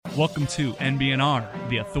Welcome to NBNR,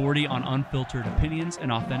 the authority on unfiltered opinions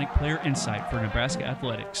and authentic player insight for Nebraska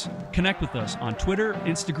athletics. Connect with us on Twitter,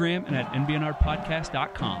 Instagram, and at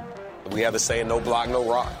NBNRpodcast.com. We have a saying, no block, no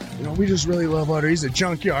rock. You know, we just really love Utter. He's a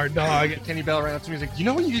junkyard dog. Kenny Bell ran up to me. He's like, you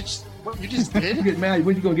know what you just did? You get mad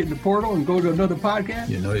when you go get in the portal and go to another podcast?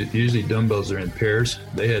 You know, usually dumbbells are in pairs.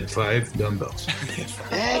 They had 5 dumbbells.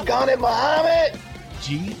 Dang on it, Muhammad!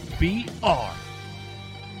 GBR.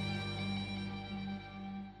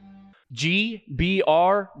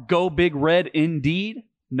 GBR, Go Big Red indeed.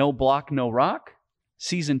 No Block, No Rock.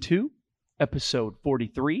 Season 2, Episode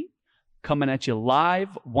 43. Coming at you live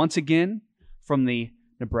once again from the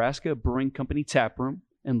Nebraska Brewing Company Tap Room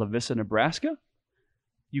in La Vista, Nebraska.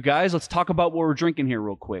 You guys, let's talk about what we're drinking here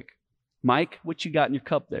real quick. Mike, what you got in your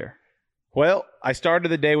cup there? Well, I started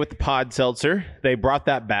the day with the pod seltzer. They brought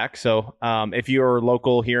that back. So if you're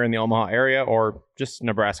local here in the Omaha area or just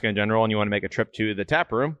Nebraska in general and you want to make a trip to the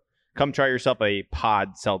tap room, come try yourself a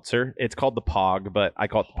pod seltzer. It's called the Pog, but I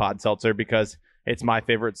call it the pod seltzer because it's my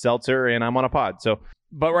favorite seltzer and I'm on a pod.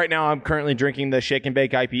 But right now I'm currently drinking the Shake and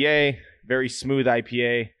Bake IPA, very smooth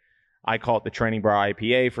IPA. I call it the Training Bra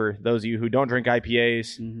IPA for those of you who don't drink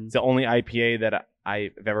IPAs. Mm-hmm. It's the only IPA that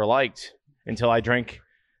I've ever liked until I drank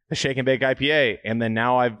the Shake and Bake IPA. And then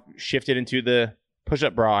now I've shifted into the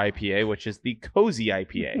Push-Up Bra IPA, which is the Cozy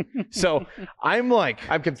IPA. So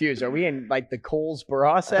I'm confused. Are we in like the Coles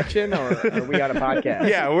Bra section or are we on a podcast?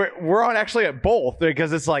 Yeah, we're on actually at both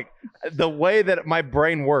because it's like the way that my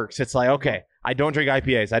brain works. It's like, okay, I don't drink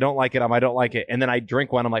IPAs. I don't like it. I don't like it. And then I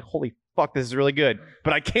drink one. I'm like, holy fuck, this is really good.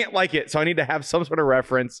 But I can't like it. So I need to have some sort of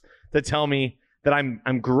reference to tell me that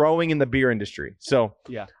I'm growing in the beer industry. So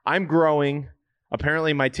yeah, I'm growing.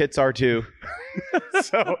 Apparently my tits are too.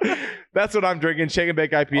 So that's what I'm drinking. Shake and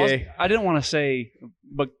Bake IPA. I didn't want to say,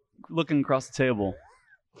 but looking across the table.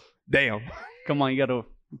 Damn. Come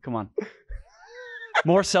on.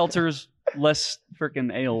 More seltzers, less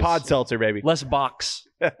freaking ales. Pod seltzer, baby. Less box.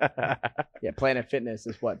 Yeah, Planet Fitness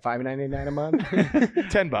is what, $5.99 a month?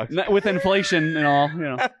 $10. With inflation and all, you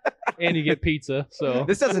know. And you get pizza. So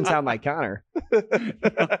this doesn't sound like Connor.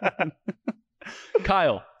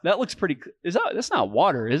 Kyle, that looks pretty. That's not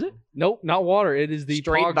water, is it? Nope, not water. It is the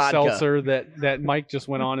Straight Pog vodka. seltzer that Mike just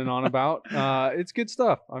went on and on about. It's good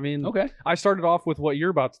stuff. I mean, okay. I started off with what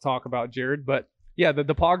you're about to talk about, Jared, but yeah, the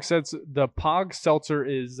Pog seltzer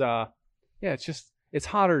is it's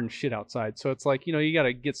hotter than shit outside, so it's like, you know, you got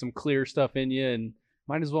to get some clear stuff in you and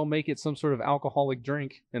might as well make it some sort of alcoholic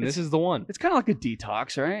drink, and this is the one. It's kind of like a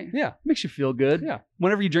detox, right? Yeah, makes you feel good. Yeah,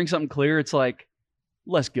 whenever you drink something clear, it's like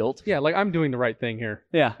less guilt. Yeah, like I'm doing the right thing here.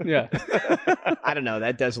 Yeah. I don't know.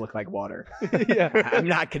 That does look like water. Yeah. I'm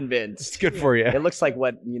not convinced. It's good for you. It looks like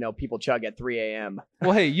what, you know, people chug at 3 a.m.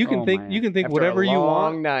 Well, hey, you can think After whatever you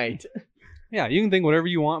want. Long night. Yeah, you can think whatever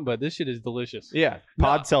you want, but this shit is delicious. Yeah.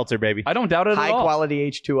 Pod seltzer, baby. I don't doubt it at all. High quality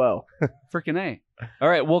H2O. Freaking A. All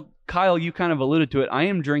right. Well, Kyle, you kind of alluded to it. I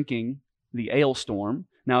am drinking the Ale Storm.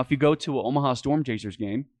 Now, if you go to an Omaha Storm Chasers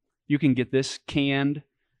game, you can get this canned.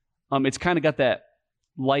 It's kind of got that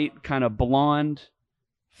light kind of blonde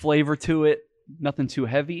flavor to it, nothing too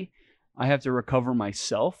heavy. I have to recover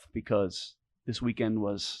myself because this weekend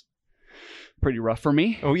was pretty rough for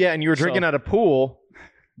me. Oh yeah, and you were drinking at a pool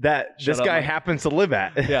that this guy happens to live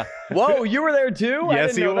at. Yeah. Whoa, you were there too?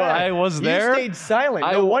 Yes, he was. I was there. You stayed silent.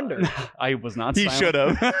 No wonder. I was not he silent. Should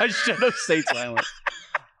have. I should have stayed silent.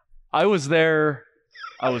 I was there.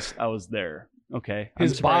 I was there. Okay.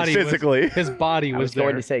 His body was physically. His body I was there.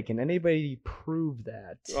 going to say, can anybody prove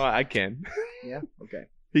that? Well, I can. Yeah. Okay.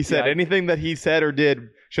 He said anything that he said or did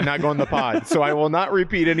should not go on the pod. So I will not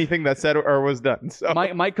repeat anything that said or was done. So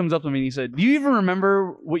Mike comes up to me and he said, "Do you even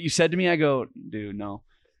remember what you said to me?" I go, "Dude, no."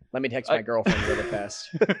 Let me text my girlfriend really fast.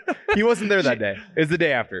 He wasn't there that day. It was the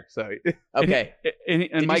day after. So okay. And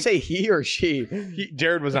did Mike, you say he or she?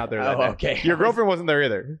 Jared was not there that day. Okay. Your girlfriend wasn't there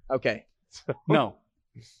either. Okay. So. No.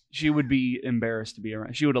 She would be embarrassed to be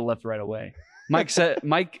around. She would have left right away.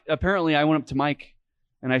 Mike, apparently I went up to Mike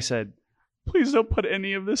and I said, "Please don't put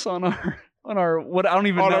any of this on our what I don't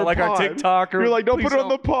even know, like pod. our TikTok or." You're like, don't put it on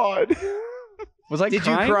the pod. Was I Did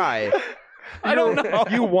crying? you cry? I don't know.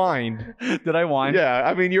 You whined. Did I whine? Yeah,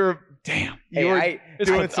 I mean, you're damn. Hey, you were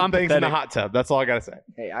doing some I'm things pathetic. in the hot tub. That's all I gotta say.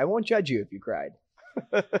 Hey, I won't judge you if you cried.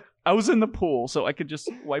 I was in the pool, so I could just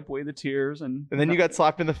wipe away the tears, and then you got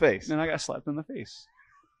slapped in the face. Then I got slapped in the face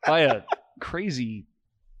by a crazy.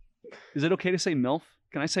 Is it okay to say MILF?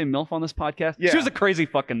 Can I say MILF on this podcast? Yeah. She was a crazy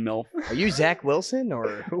fucking MILF. Are you Zach Wilson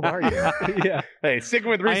or who are you? Yeah. Hey, sticking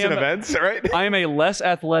with recent events, right? I am a less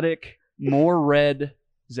athletic, more red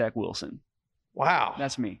Zach Wilson. Wow.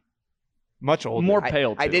 That's me. Much older. More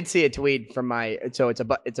pale. I too. did see a tweet from it's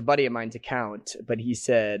a buddy of mine's account, but he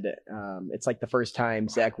said it's like the first time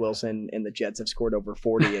Zach Wilson and the Jets have scored over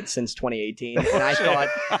 40 since 2018, and I thought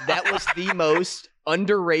that was the most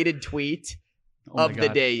underrated tweet of the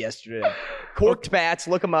day yesterday. Corked bats,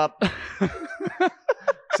 look them up.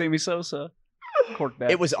 Sammy Sosa. Corked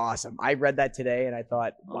bats. It was awesome. I read that today, and I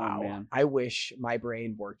thought, wow, man. I wish my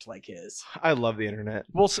brain worked like his. I love the internet.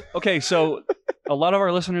 Well, okay, so a lot of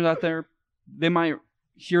our listeners out there, they might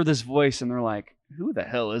hear this voice and they're like, who the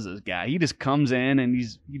hell is this guy? He just comes in and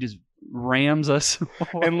he just rams us.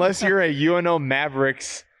 Unless you're a UNO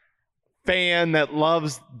Mavericks fan that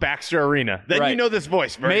loves Baxter Arena, then you know this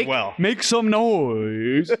voice very well. Make some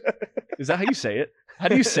noise. Is that how you say it? How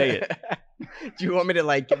do you say it? Do you want me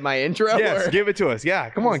to give my intro? Yes, give it to us. Yeah,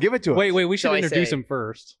 come on, give it to us. Wait, we should So I introduce say- him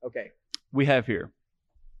first. Okay. We have here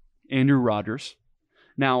Andrew Rogers.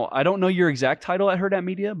 Now, I don't know your exact title at Hurrdat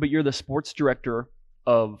Media, but you're the sports director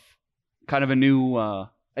of kind of a new wave.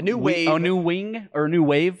 a new wing or a new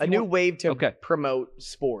wave? A new wave to Okay. promote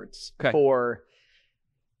sports Okay. for,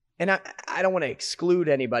 and I don't want to exclude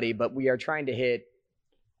anybody, but we are trying to hit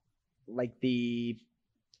the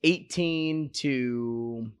 18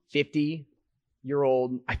 to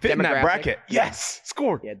 50-year-old I fit in that bracket. Yes,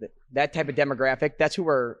 scored. Yeah, that type of demographic. That's who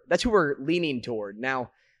we're leaning toward.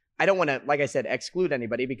 Now, I don't want to, like I said, exclude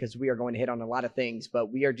anybody because we are going to hit on a lot of things,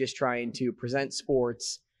 but we are just trying to present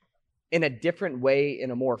sports in a different way,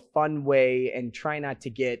 in a more fun way, and try not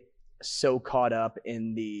to get so caught up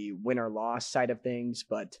in the win or loss side of things,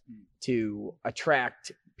 but to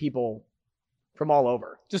attract people from all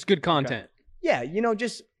over. Just good content. Yeah,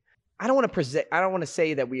 just I don't want to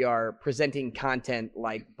say that we are presenting content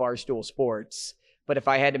like Barstool Sports, but if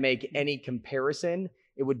I had to make any comparison,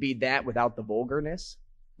 it would be that without the vulgarness.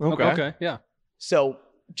 Okay. Yeah. So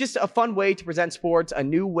just a fun way to present sports, a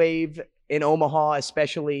new wave in Omaha,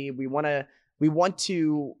 especially. We want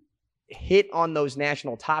to hit on those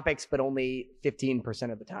national topics, but only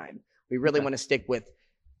 15% of the time. We really want to stick with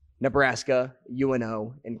Nebraska,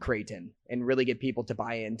 UNO, and Creighton, and really get people to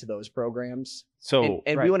buy into those programs. So,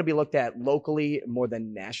 and we want to be looked at locally more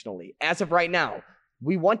than nationally. As of right now,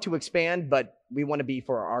 we want to expand, but we want to be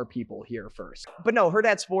for our people here first. But no,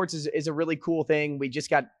 Hurrdat Sports is a really cool thing. We just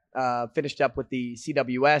got finished up with the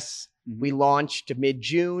CWS. Mm-hmm. We launched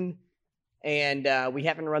mid-June, and we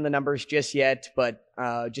haven't run the numbers just yet, but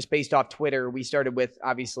just based off Twitter, we started with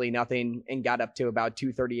obviously nothing and got up to about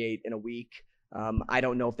 238 in a week. I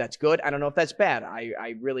don't know if that's good. I don't know if that's bad.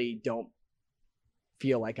 I really don't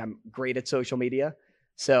feel like I'm great at social media.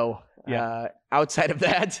 So outside of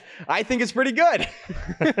that, I think it's pretty good.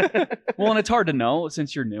 Well, and it's hard to know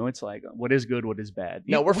since you're new. It's like, what is good, what is bad?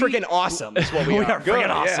 No, we're freaking awesome is what we are. Freaking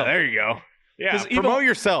awesome. Yeah, there you go. Yeah, 'Cause even- promote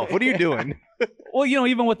yourself. What are you doing? Well,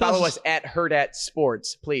 even with Follow us at Hurrdat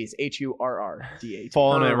Sports, please. HURRDAT.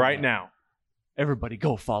 Following it right now. everybody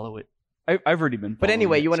go follow it. I've already been. But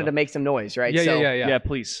anyway, following you it, wanted so- to make some noise, right? Yeah, So yeah.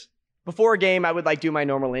 Please. Before a game, I would do my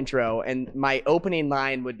normal intro, and my opening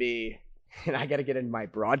line would be, and I got to get into my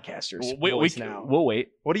broadcaster's voice now. We'll wait.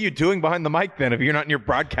 What are you doing behind the mic then if you're not in your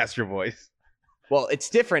broadcaster voice? Well, it's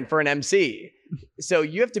different for an MC. So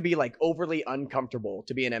you have to be overly uncomfortable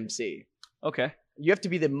to be an MC. Okay. You have to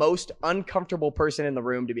be the most uncomfortable person in the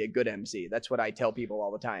room to be a good MC. That's what I tell people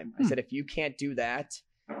all the time. I said, if you can't do that,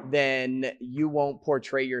 then you won't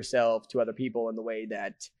portray yourself to other people in the way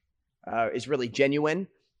that is really genuine.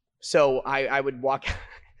 So I would walk.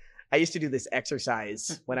 I used to do this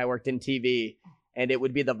exercise when I worked in TV, and it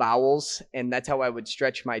would be the vowels, and that's how I would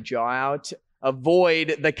stretch my jaw out.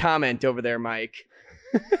 Avoid the comment over there, Mike.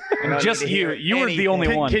 Just you. You were the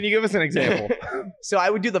only one. Can you give us an example? So I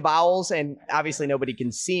would do the vowels, and obviously nobody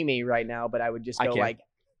can see me right now, but I would just go like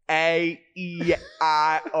A, E,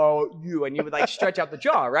 I, O, U, and you would stretch out the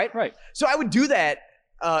jaw, right? Right. So I would do that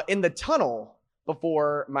in the tunnel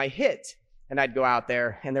before my hit, and I'd go out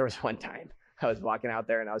there, and there was one time I was walking out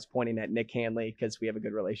there, and I was pointing at Nick Hanley because we have a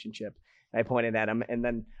good relationship. I pointed at him, and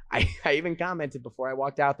then I even commented before I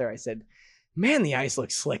walked out there. I said, "Man, the ice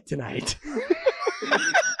looks slick tonight."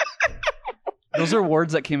 Those are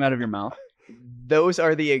words that came out of your mouth. Those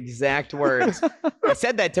are the exact words. I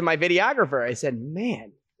said that to my videographer. I said,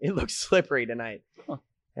 "Man, it looks slippery tonight." Huh.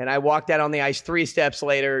 And I walked out on the ice 3 steps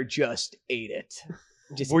later, just ate it.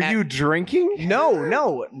 Were you drinking?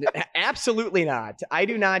 No, absolutely not. I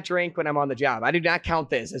do not drink when I'm on the job. I do not count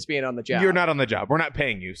this as being on the job. You're not on the job. We're not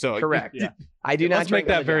paying you. So Correct. Yeah. I do not Let's drink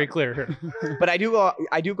make on that the very job. clear here. But I do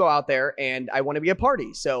go out there, and I want to be a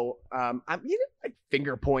party. So I'm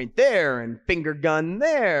finger point there and finger gun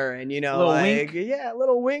there, and Little wink. a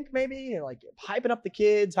little wink maybe, hyping up the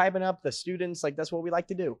kids, hyping up the students. That's what we like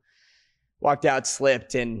to do. walked out,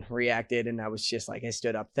 slipped, and reacted. And I was just like, I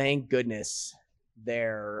stood up. Thank goodness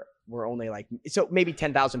there were only like, so maybe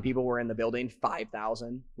 10,000 people were in the building.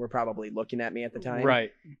 5,000 were probably looking at me at the time.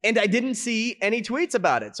 Right. And I didn't see any tweets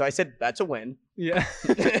about it. So I said, that's a win. Yeah.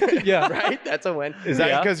 Yeah. Right? That's a win. Is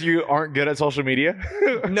that because you aren't good at social media?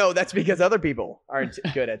 No, that's because other people aren't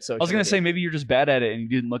good at social I was going to media. say maybe you're just bad at it and you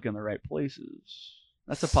didn't look in the right places.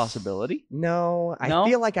 That's a possibility. No, I No?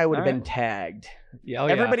 feel like I would have All been tagged. Yeah.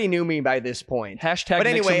 Everybody knew me by this point. Hashtag But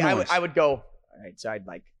make anyway, some I noise. would go, all right, so I'd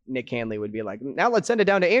like, Nick Hanley would be like, now let's send it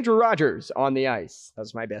down to Andrew Rogers on the ice. That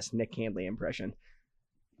was my best Nick Hanley impression.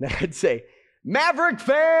 Then I'd say, Maverick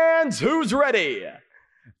fans, who's ready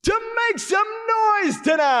to make some noise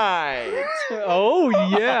tonight? Oh,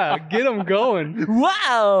 yeah. Get them going.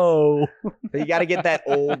 Wow. But you got to get that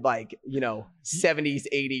old, like, 70s,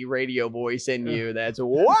 80s radio voice in you that's,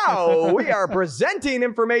 wow, we are presenting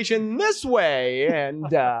information this way. And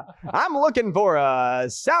I'm looking for a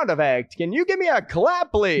sound effect. Can you give me a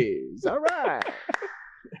clap, please? All right.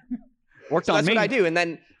 Worked So on that's me. what I do. And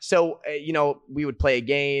then, we would play a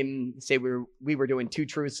game, say we were doing 2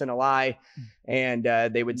 truths and a lie. And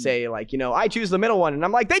they would say, like, I choose the middle one. And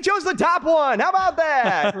I'm like, they chose the top one. How about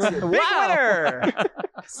that? Big winner.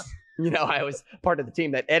 I was part of the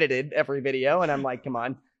team that edited every video. And I'm like, come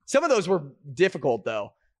on. Some of those were difficult,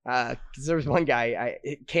 though. Because there was one guy,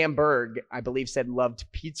 Cam Berg, I believe, said loved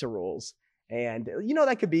pizza rolls. And,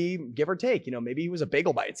 that could be give or take. Maybe he was a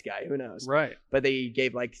Bagel Bites guy. Who knows? Right. But they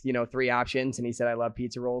gave 3 options. And he said, I love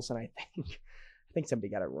pizza rolls. And I think somebody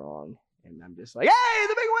got it wrong. And I'm just like, hey,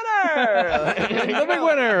 the big winner! The big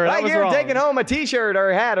winner. That Like was you're wrong. taking home a T-shirt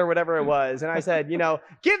or a hat or whatever it was. And I said,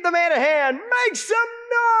 give the man a hand. Make some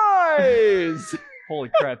noise!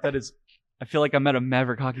 Holy crap. I feel like I'm at a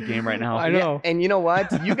Maverick hockey game right now. I know. Yeah, and you know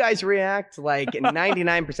what? You guys react like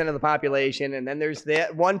 99% of the population, and then there's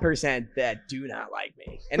that 1% that do not like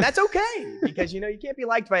me. And that's okay, because, you can't be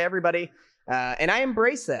liked by everybody. And I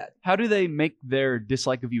embrace that. How do they make their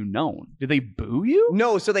dislike of you known? Do they boo you?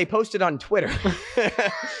 No, so they posted on Twitter.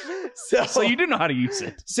 So you do know how to use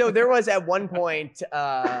it. So there was at one point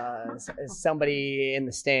somebody in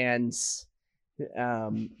the stands,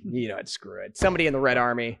 screw it. Somebody in the Red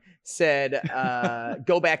Army said,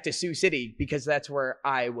 go back to Sioux City because that's where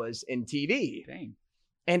I was in TV. Dang.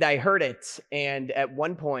 And I heard it. And at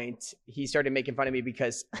one point he started making fun of me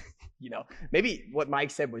because, maybe what Mike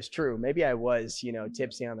said was true. Maybe I was,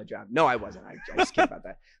 tipsy on the job. No, I wasn't. I just care about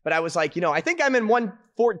that. But I was like, I think I'm in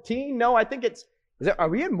 114. No, I think are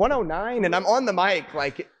we in 109? And I'm on the mic,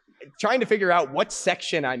 like, trying to figure out what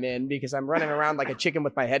section I'm in because I'm running around like a chicken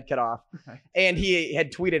with my head cut off. And he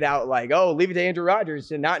had tweeted out like, oh, leave it to Andrew Rogers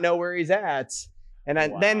to not know where he's at. And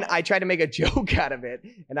then I tried to make a joke out of it.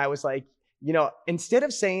 And I was like, instead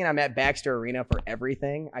of saying I'm at Baxter Arena for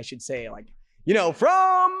everything, I should say like,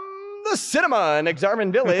 from the cinema in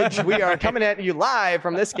Exarban Village, we are coming at you live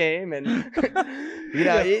from this game. And, you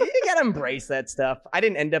got to embrace that stuff. I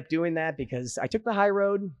didn't end up doing that because I took the high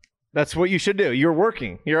road. That's what you should do. You're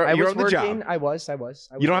working. You're on the job. I was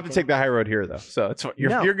You don't have to take the high road here, though. So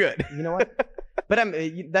you're good. You know what? But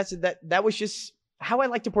that was just how I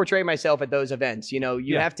like to portray myself at those events.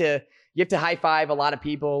 You have to high five a lot of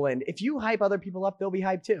people, and if you hype other people up, they'll be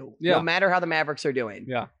hyped too. Yeah. No matter how the Mavericks are doing.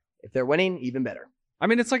 Yeah. If they're winning, even better. I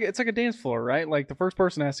mean, it's like a dance floor, right? Like the first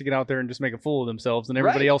person has to get out there and just make a fool of themselves, and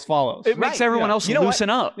everybody else follows. It makes everyone else loosen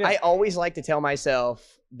up. I always like to tell myself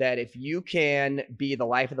that if you can be the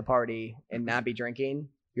life of the party and not be drinking,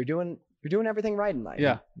 you're doing everything right in life.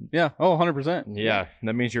 Yeah. Yeah. Oh, 100%. Yeah.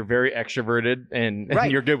 That means you're very extroverted and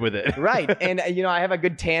you're good with it. Right. And, I have a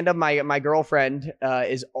good tandem. My girlfriend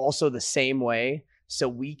is also the same way. So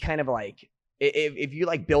we kind of like, if you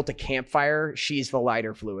like built a campfire, she's the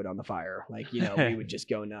lighter fluid on the fire. Like, we would just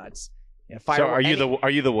go nuts. Yeah, fire. So are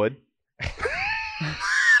you the wood?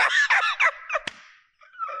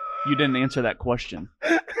 You didn't answer that question.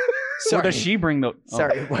 Sorry. Or does she bring the? Oh.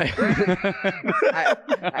 Sorry.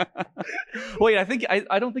 Wait,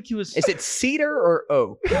 I don't think he was. Is it cedar or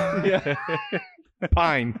oak? Yeah.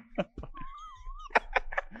 Pine.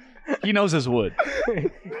 He knows his wood.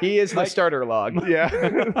 He is the starter log. Yeah.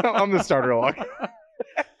 I'm the starter log.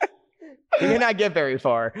 He may not get very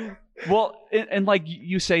far. Well, and like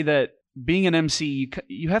you say that being an MC,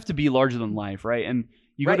 you have to be larger than life, right? And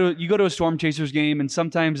you go to a Storm Chasers game, and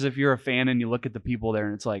sometimes if you're a fan and you look at the people there,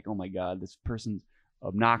 and it's like, oh my god, this person's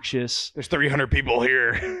obnoxious. There's 300 people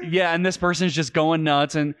here. Yeah, and this person's just going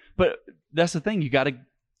nuts. But that's the thing, you got to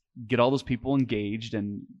get all those people engaged,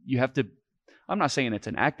 and you have to. I'm not saying it's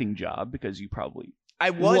an acting job because you probably.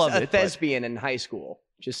 I was a thespian in high school,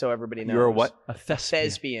 just so everybody knows. You're a what? A thespian. A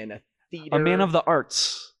thespian, a theater. A man of the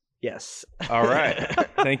arts. Yes. All right.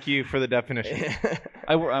 Thank you for the definition.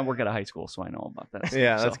 I work at a high school, so I know about that.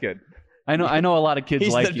 Yeah, so. that's good. I know a lot of kids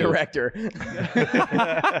He's like the you. director.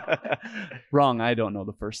 Wrong. I don't know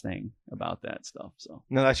the first thing about that stuff. So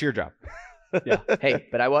No, that's your job. yeah. Hey,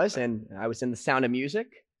 but I was in The Sound of Music.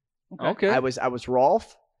 Okay. I was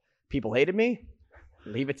Rolf. People hated me.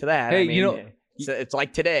 Leave it to that. Hey, I mean, you know- it's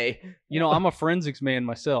like today. I'm a forensics man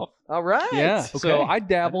myself. All right. Yeah. Okay. So I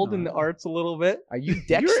dabbled I didn't in know the that. arts a little bit. Are you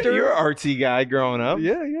Dexter? You're an artsy guy growing up.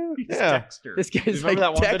 Yeah. Yeah. This guy's Remember like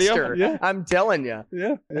that one video? Dexter. Yeah. I'm telling you.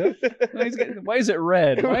 Yeah. Why is it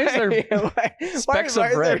red? Why is there specks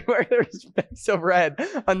of red? Why are there specks of red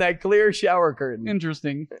on that clear shower curtain?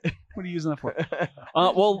 Interesting. What are you using that for?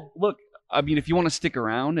 Well, look. I mean, if you want to stick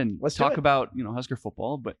around and Let's do talk it. about Husker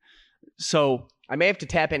football, but so I may have to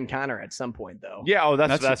tap in Connor at some point, though. Yeah, oh,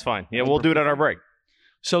 that's That's- fine. Yeah, we'll do it at our break.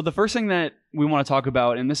 So the first thing that we want to talk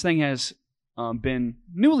about, and this thing has been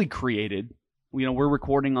newly created. We're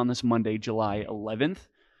recording on this Monday, July 11th.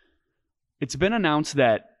 It's been announced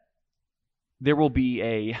that there will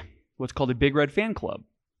be what's called a Big Red Fan Club.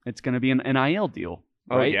 It's going to be an NIL deal,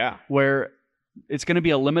 right? Oh, yeah. Where it's going to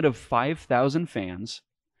be a limit of 5,000 fans,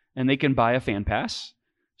 and they can buy a fan pass.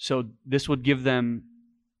 So this would give them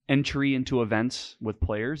entry into events with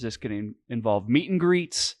players. This could involve meet and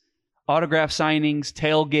greets, autograph signings,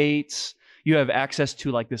 tailgates. You have access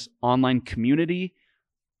to like this online community.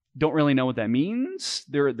 Don't really know what that means.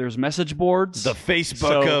 There's message boards. The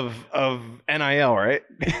Facebook of NIL, right?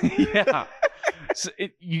 Yeah. So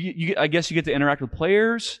I guess you get to interact with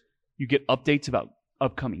players. You get updates about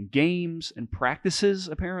upcoming games and practices,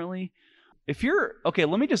 apparently.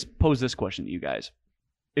 Let me just pose this question to you guys.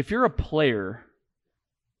 If you're a player,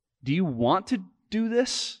 do you want to do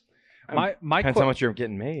this? My Depends how much you're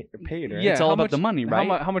getting paid, right? Yeah, It's all how about much- the money,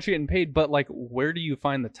 right? How much you're getting paid, but like, where do you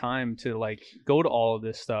find the time to like go to all of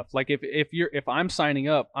this stuff? Like, if I'm signing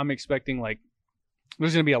up, I'm expecting like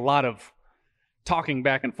there's going to be a lot of talking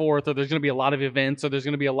back and forth, or there's going to be a lot of events, or there's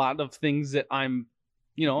going to be a lot of things that I'm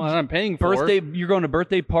paying for. You're going to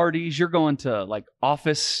birthday parties. You're going to like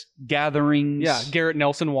office gatherings. Yeah, Garrett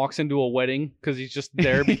Nelson walks into a wedding because he's just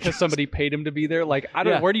there because somebody paid him to be there. Like, I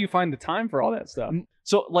don't. Yeah. Where do you find the time for all that stuff?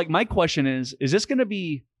 So, like, my question is this going to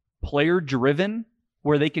be player-driven,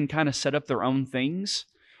 where they can kind of set up their own things?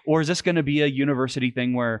 Or is this going to be a university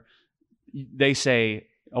thing where they say,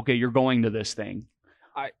 okay, you're going to this thing?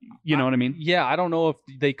 You know what I mean? Yeah, I don't know if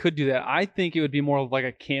they could do that. I think it would be more of like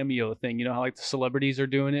a cameo thing. You know how like the celebrities are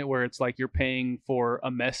doing it, where it's like you're paying for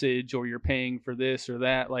a message or you're paying for this or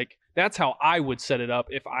that. Like, that's how I would set it up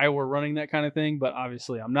if I were running that kind of thing. But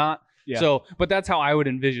obviously I'm not. Yeah. So, but that's how I would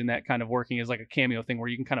envision that kind of working, is like a cameo thing where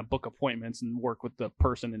you can kind of book appointments and work with the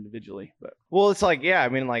person individually. But Well, it's like, yeah, I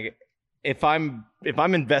mean, like if I'm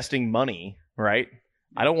investing money, right?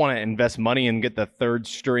 I don't want to invest money and get the third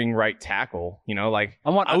string right tackle, like I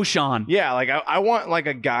want O'Shawn. yeah, like I want like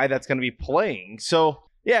a guy that's going to be playing. So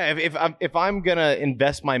yeah, if I'm going to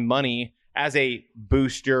invest my money as a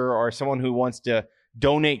booster or someone who wants to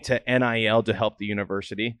donate to NIL to help the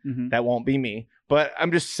university, that won't be me. But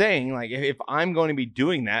I'm just saying, like, if I'm going to be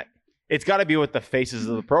doing that, it's got to be with the faces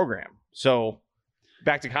of the program. So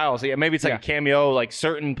back to Kyle. So yeah, maybe it's like a cameo, like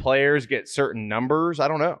certain players get certain numbers. I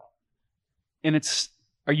don't know. And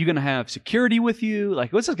are you going to have security with you?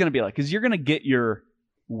 Like, what's this going to be like? Because you're going to get your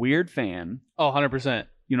weird fan. Oh, 100%.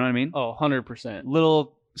 You know what I mean? Oh, 100%.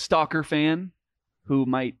 Little stalker fan who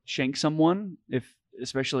might shank someone,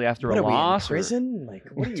 especially after What a are we in loss. prison? Like,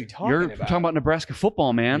 what are you talking You're about? talking about Nebraska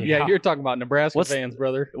football, man. Yeah, you're talking about Nebraska fans,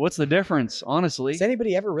 brother. What's the difference, honestly? Has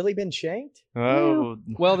anybody ever really been shanked? Oh,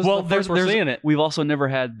 Well, this is the first we're seeing it. We've also never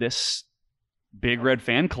had this Big Red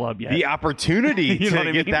Fan Club yet. the opportunity You know what to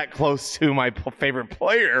I get mean? that close to my favorite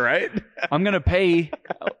player, right? I'm going to pay.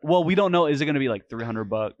 Well, we don't know. Is it going to be like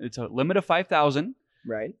 $300? It's a limit of 5,000.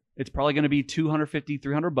 Right. It's probably going to be $250,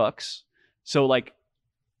 $300. So, like,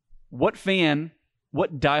 what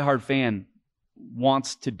diehard fan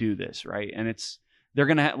wants to do this, right? And they're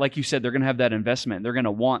going to like you said, they're going to have that investment. They're going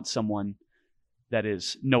to want someone that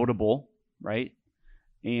is notable, right?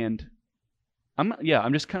 And I'm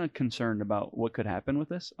just kind of concerned about what could happen with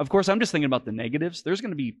this. Of course, I'm just thinking about the negatives. There's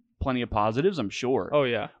going to be plenty of positives, I'm sure. Oh,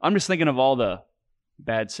 yeah. I'm just thinking of all the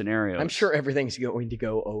bad scenarios. I'm sure everything's going to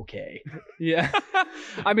go okay. Yeah.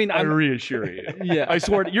 I mean, I reassure you. Yeah. I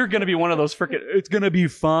swear, you're going to be one of those freaking, it's going to be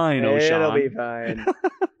fine, O'Shawn. It'll be fine. I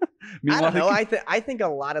Meanwhile, don't know. I think a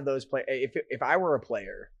lot of those players. If I were a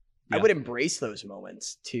player, I would embrace those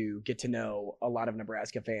moments to get to know a lot of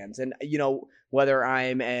Nebraska fans. And, whether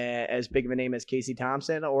I'm as big of a name as Casey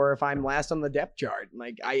Thompson or if I'm last on the depth chart,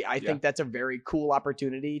 like I think that's a very cool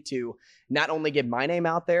opportunity to not only get my name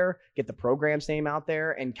out there, get the program's name out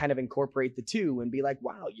there, and kind of incorporate the two and be like,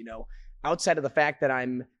 wow, outside of the fact that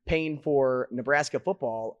I'm paying for Nebraska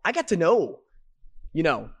football, I got to know,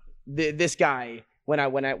 this guy when I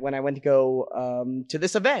went to go to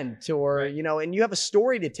this event, or and you have a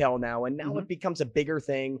story to tell now, and now it becomes a bigger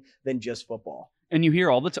thing than just football. And you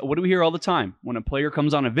hear all the time. What do we hear all the time when a player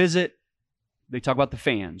comes on a visit? They talk about the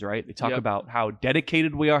fans, right? They talk about how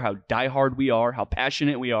dedicated we are, how diehard we are, how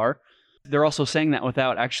passionate we are. They're also saying that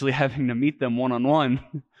without actually having to meet them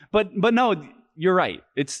one-on-one. But no, you're right.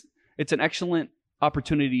 It's an excellent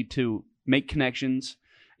opportunity to make connections.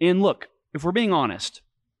 And look, if we're being honest,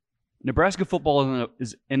 Nebraska football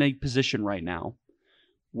is in a position right now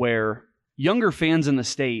where younger fans in the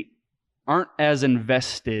state aren't as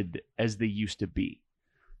invested as they used to be.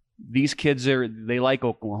 These kids they like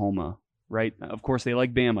Oklahoma, right? Of course, they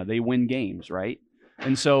like Bama. They win games, right?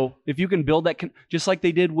 And so if you can build that, just like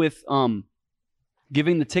they did with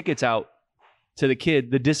giving the tickets out to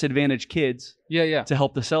the disadvantaged kids, to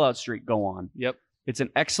help the sellout streak go on. Yep, it's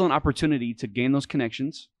an excellent opportunity to gain those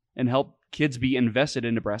connections and help kids be invested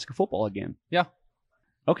in Nebraska football again. Yeah.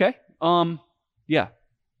 Okay. Yeah.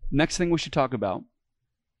 Next thing we should talk about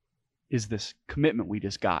is this commitment we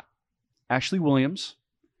just got. Ashley Williams.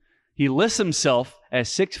 He lists himself as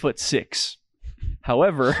 6'6".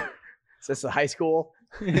 However, is this a high school?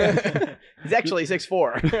 He's actually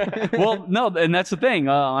 6'4". Well, no, and that's the thing.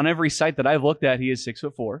 On every site that I've looked at, he is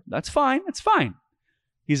 6'4". That's fine. It's fine.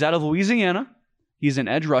 He's out of Louisiana. He's an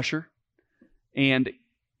edge rusher, and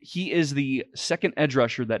he is the second edge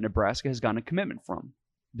rusher that Nebraska has gotten a commitment from,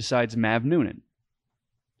 besides Mav Noonan.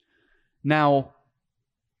 Now,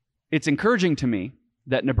 it's encouraging to me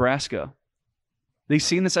that Nebraska, they've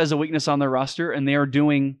seen this as a weakness on their roster, and they are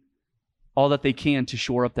doing all that they can to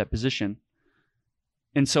shore up that position.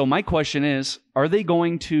 And so my question is, are they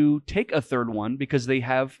going to take a third one because they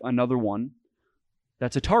have another one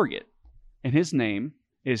that's a target? And his name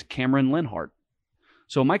is Cameron Lenhart.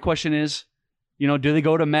 So my question is, do they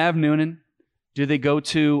go to Mav Noonan? Do they go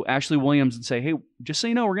to Ashley Williams and say, hey, just so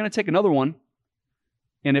you know, we're going to take another one?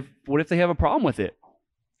 And what if they have a problem with it?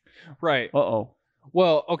 Right. Uh-oh.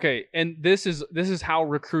 Well, okay, and this is how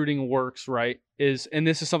recruiting works, right? And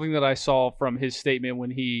this is something that I saw from his statement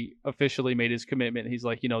when he officially made his commitment. He's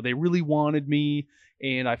like, they really wanted me,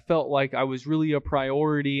 and I felt like I was really a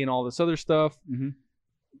priority and all this other stuff. Mm-hmm.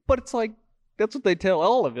 But it's like, that's what they tell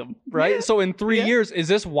all of them, right? Yeah. So in 3 years, is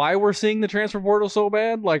this why we're seeing the transfer portal so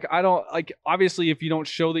bad? Like, I don't, like, obviously, if you don't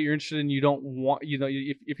show that you're interested and you don't want,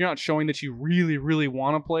 if you're not showing that you really, really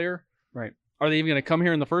want a player, right? Are they even going to come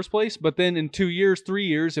here in the first place? But then in 2 years, 3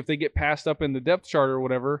 years, if they get passed up in the depth chart or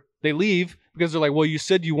whatever, they leave because they're like, well, you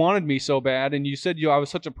said you wanted me so bad, and you said I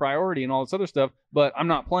was such a priority and all this other stuff, but I'm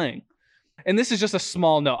not playing. And this is just a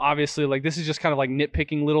small note. Obviously, like, this is just kind of like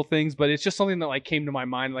nitpicking little things, but it's just something that like came to my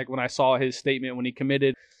mind, like when I saw his statement when he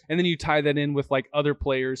committed. And then you tie that in with like other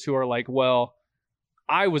players who are like, well,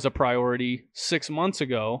 I was a priority 6 months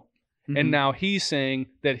ago. Mm-hmm. And now he's saying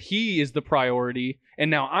that he is the priority, and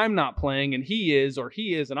now I'm not playing, and he is,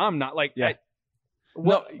 and I'm not. Like, yeah.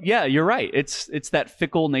 Yeah, you're right. It's that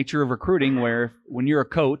fickle nature of recruiting where when you're a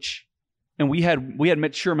coach, and we had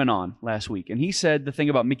Mitch Sherman on last week, and he said the thing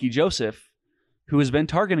about Mickey Joseph, who has been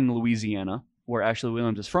targeting Louisiana, where Ashley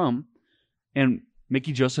Williams is from, and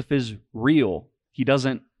Mickey Joseph is real. He does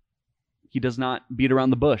not beat around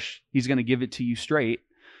the bush. He's going to give it to you straight.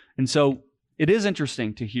 And so it is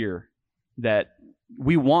interesting to hear that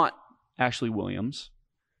we want Ashley Williams.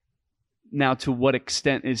 Now, to what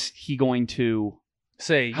extent is he going to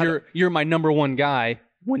say, you're my number one guy,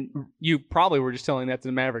 when you probably were just telling that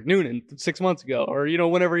to Maverick Noonan 6 months ago, or,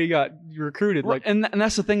 whenever he got recruited. Right. And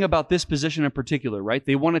that's the thing about this position in particular, right?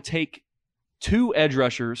 They want to take two edge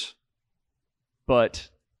rushers, but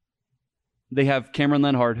they have Cameron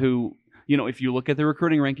Lenhart, who, if you look at the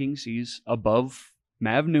recruiting rankings, he's above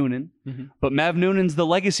Mav Noonan, mm-hmm. but Mav Noonan's the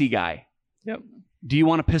legacy guy. Yep. Do you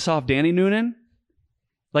want to piss off Danny Noonan?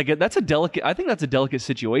 Like, I think that's a delicate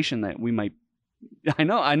situation that we might. I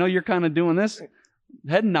know you're kind of doing this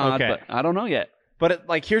head nod, okay. But I don't know yet. But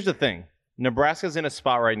here's the thing: Nebraska's in a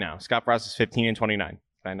spot right now. Scott Frost is 15-29.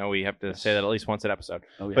 I know we have to say that at least once an episode.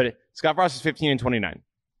 Oh, yeah. But Scott Frost is 15-29.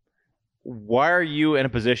 Why are you in a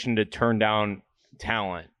position to turn down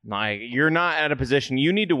talent? Like, you're not at a position.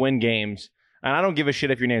 You need to win games. And I don't give a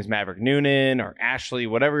shit if your name's Maverick Noonan or Ashley,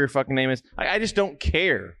 whatever your fucking name is. I just don't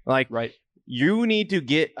care. Like, right. You need to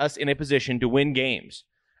get us in a position to win games.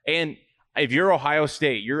 And if you're Ohio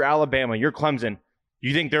State, you're Alabama, you're Clemson,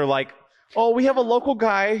 you think they're like, oh, we have a local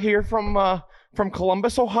guy here from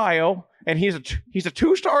Columbus, Ohio, and he's a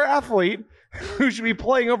 2-star athlete who should be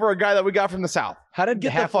playing over a guy that we got from the South. How did Get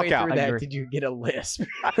the halfway fuck out. through that did you get a lisp?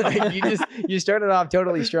 Like you started off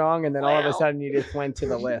totally strong, and then all of a sudden you just went to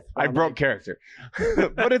the lisp. I broke character.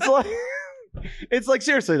 But it's like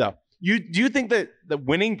seriously though. Do you think that the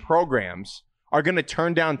winning programs are going to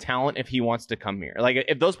turn down talent if he wants to come here? Like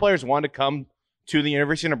if those players want to come to the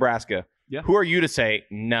University of Nebraska, who are you to say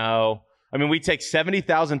no? I mean, we take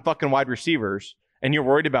 70,000 fucking wide receivers, and you're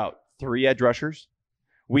worried about 3 edge rushers?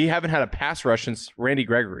 We haven't had a pass rush since Randy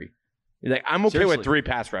Gregory. Like, I'm okay with 3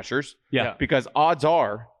 pass rushers. Yeah. Because odds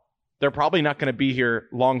are they're probably not going to be here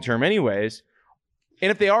long term anyways.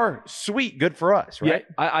 And if they are, sweet, good for us, right?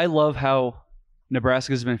 Yeah, I love how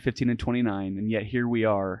Nebraska's been 15-29, and yet here we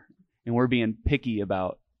are, and we're being picky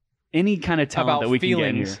about any kind of talent that we can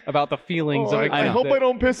get here. About the feelings. I hope I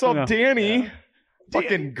don't piss off Danny.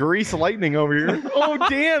 Fucking grease lightning over here. Oh,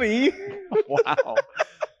 Danny. Wow.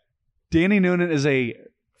 Danny Noonan is a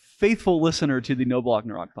faithful listener to the No Block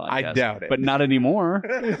No Rock podcast. I doubt it. But not anymore.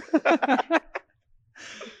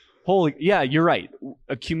 Yeah, you're right.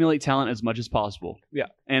 Accumulate talent as much as possible. Yeah.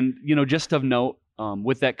 And, just of note,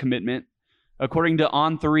 with that commitment, according to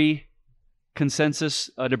On3 consensus,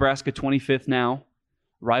 Nebraska 25th now,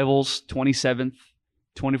 Rivals 27th,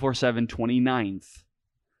 24/7 29th.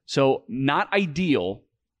 So not ideal,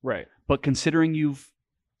 right? But considering you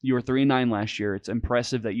were 3-9 last year, it's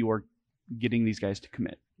impressive that you are getting these guys to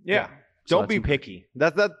commit. Yeah. So don't be picky.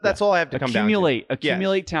 That's all I have to come down to.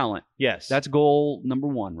 Accumulate talent. Yes. That's goal number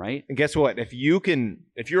 1, right? And guess what? If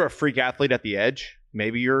you're a freak athlete at the edge,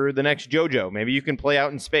 maybe you're the next JoJo. Maybe you can play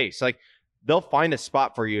out in space. Like, they'll find a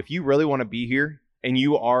spot for you. If you really want to be here and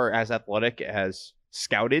you are as athletic as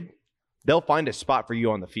scouted, they'll find a spot for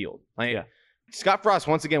you on the field. Like, Scott Frost,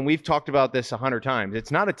 once again, we've talked about this 100 times. It's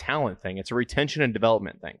not a talent thing. It's a retention and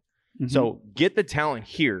development thing. Mm-hmm. So get the talent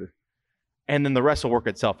here, and then the rest will work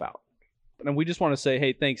itself out. And we just want to say,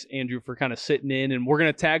 hey, thanks, Andrew, for kind of sitting in, and we're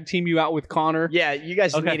going to tag team you out with Connor. Yeah, you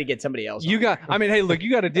guys need to get somebody else. Hey, look, you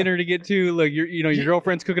got a dinner to get to. Look, your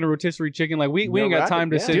girlfriend's cooking a rotisserie chicken. Like, we ain't got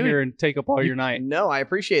time to sit here and take up all your night. No, I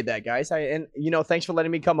appreciate that, guys. Thanks for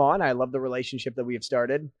letting me come on. I love the relationship that we have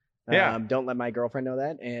started. Yeah. Don't let my girlfriend know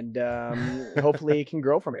that, and hopefully it can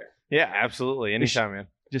grow from here. Yeah, absolutely. Anytime, man.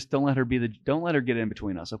 Just don't let her get in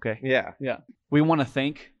between us, okay? Yeah. Yeah. We want to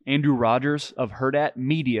thank Andrew Rogers of Hurrdat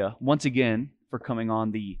Media once again for coming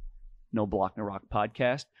on the No Block No Rock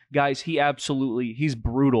podcast. Guys, he's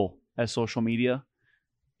brutal at social media.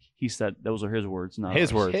 He said those are his words, not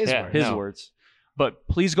his ours. words. His words. But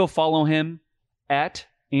please go follow him at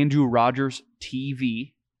Andrew Rogers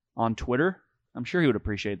TV on Twitter. I'm sure he would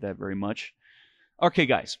appreciate that very much. Okay,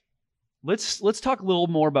 guys, let's talk a little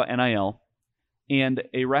more about NIL. And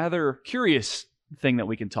a rather curious thing that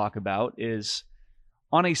we can talk about is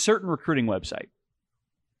on a certain recruiting website,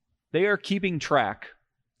 they are keeping track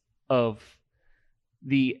of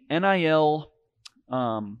the NIL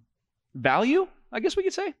value, I guess we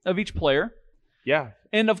could say, of each player. Yeah.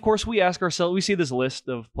 And of course, we see this list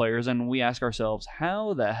of players and we ask ourselves,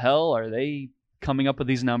 how the hell are they coming up with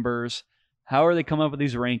these numbers? How are they coming up with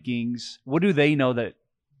these rankings? What do they know that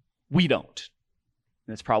we don't?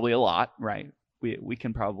 And it's probably a lot, right? We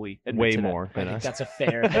can probably admit way to more that. than us. That's a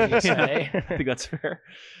fair thing to say. I think that's fair.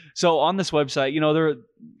 So on this website,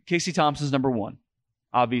 Casey Thompson's number 1.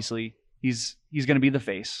 Obviously, he's going to be the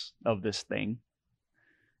face of this thing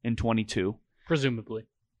in 22. Presumably.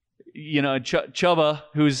 Chuba,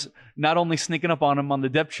 who's not only sneaking up on him on the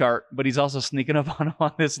depth chart, but he's also sneaking up on him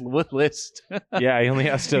on this list. Yeah, he only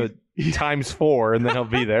has to times 4, and then he'll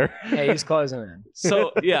be there. Hey, he's closing in.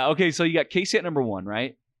 So, yeah, okay, so you got Casey at number 1,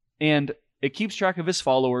 right? And it keeps track of his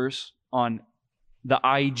followers on the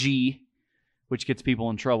IG, which gets people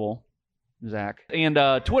in trouble, Zach, and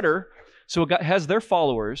Twitter. So it has their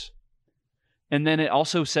followers, and then it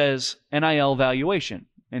also says NIL valuation,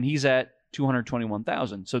 and he's at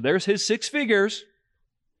 221,000. So there's his 6 figures.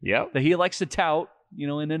 Yep. That he likes to tout,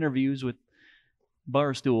 in interviews with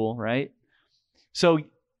Barstool, right? So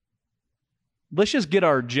let's just get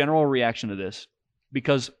our general reaction to this,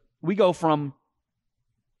 because we go from,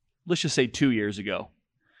 let's just say 2 years ago,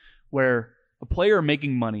 where a player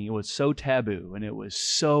making money was so taboo and it was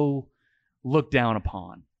so looked down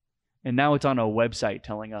upon. And now it's on a website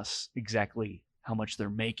telling us exactly how much they're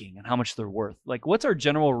making and how much they're worth. Like, what's our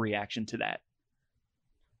general reaction to that?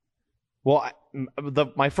 Well,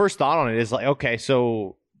 my first thought on it is like, okay,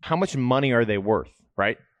 so how much money are they worth,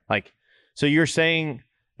 right? Like, so you're saying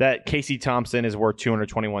that Casey Thompson is worth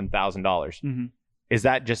 $221,000. Mm-hmm. Is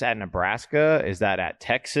that just at Nebraska? Is that at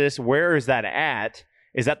Texas? Where is that at?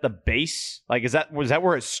 Is that the base? Like, was that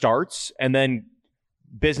where it starts? And then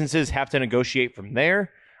businesses have to negotiate from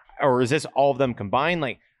there? Or is this all of them combined?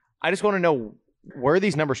 Like, I just want to know where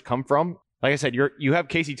these numbers come from. Like I said, you have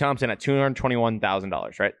Casey Thompson at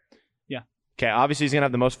 $221,000, right? Yeah. Okay, obviously he's going to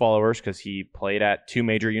have the most followers because he played at 2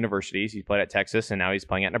 major universities. He played at Texas, and now he's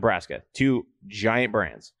playing at Nebraska. 2 giant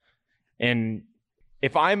brands. And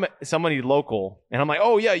if I'm somebody local, and I'm like,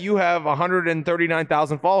 oh, yeah, you have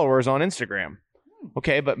 139,000 followers on Instagram.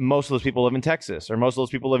 Okay, but most of those people live in Texas, or most of those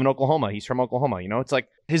people live in Oklahoma. He's from Oklahoma. You know, it's like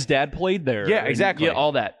his dad played there. Yeah, exactly. Yeah,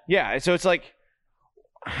 all that. Yeah, so it's like,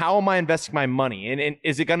 how am I investing my money? And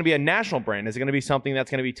is it going to be a national brand? Is it going to be something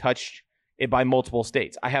that's going to be touched by multiple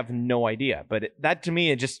states? I have no idea. But that to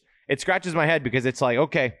me, it scratches my head because it's like,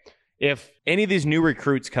 okay, if any of these new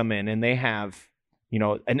recruits come in and they have, you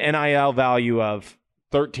know, an NIL value of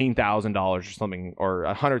 $13,000 or something, or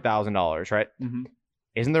 $100,000, right? Mm-hmm.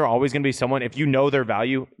 Isn't there always going to be someone, if you know their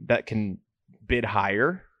value, that can bid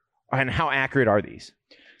higher? And how accurate are these?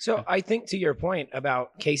 So I think, to your point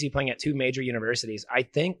about Casey playing at 2 major universities, I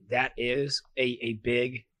think that is a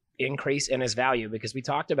big increase in his value, because we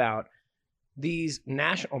talked about these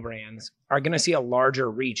national brands are going to see a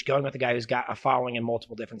larger reach going with a guy who's got a following in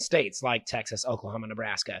multiple different states like Texas, Oklahoma,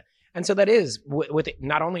 Nebraska. And so that is with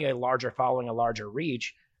not only a larger following, a larger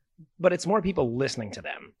reach, but it's more people listening to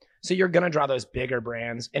them. So you're going to draw those bigger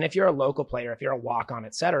brands. And if you're a local player, if you're a walk-on,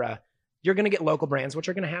 et cetera, you're going to get local brands, which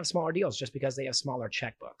are going to have smaller deals just because they have smaller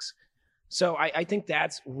checkbooks. So I think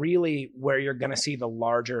that's really where you're going to see the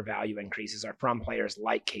larger value increases are from players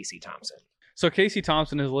like Casey Thompson. So Casey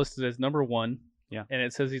Thompson is listed as number 1. Yeah. And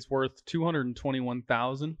it says he's worth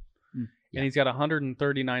 $221,000 and he's got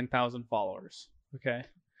 139,000 followers. Okay.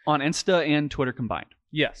 On Insta and Twitter combined.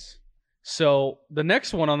 Yes. So the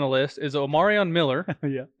next one on the list is Omarion Miller.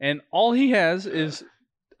 Yeah. And all he has is,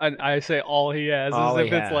 I say all he has all as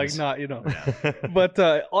if he it's has. like not, you know.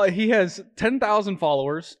 But he has 10,000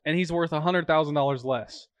 followers and he's worth $100,000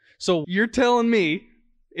 less. So you're telling me,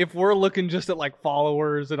 if we're looking just at like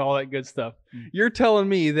followers and all that good stuff, you're telling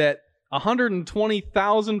me that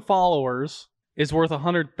 120,000 followers is worth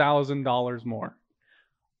 $100,000 more.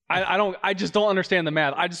 I just don't understand the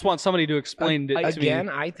math. I just want somebody to explain it to me. Again,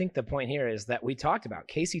 I think the point here is that we talked about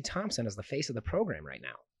Casey Thompson is the face of the program right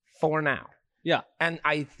now, for now. Yeah. And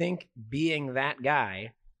I think being that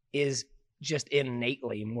guy is just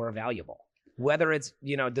innately more valuable. Whether it's,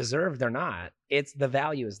 you know, deserved or not, it's the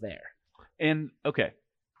value is there. And okay.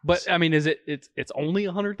 But I mean, it's only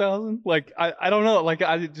 100,000? Like I don't know. Like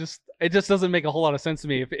it just doesn't make a whole lot of sense to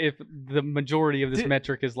me if the majority of this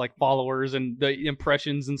metric is like followers and the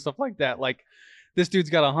impressions and stuff like that. Like this dude's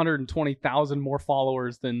got 120,000 more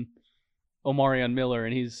followers than Omarion Miller,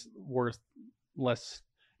 and he's worth less.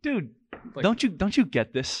 Dude, like, don't you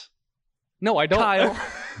get this? No, I don't. Kyle,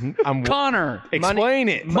 Connor, explain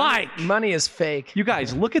it. Mike, money is fake. You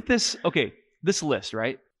guys, look at this. Okay, this list,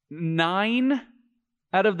 right? 9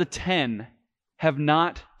 out of the 10 have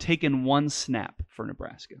not taken one snap for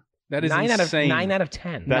Nebraska. That is 9 insane. 9 out of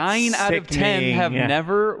 10. 9 out of 10 have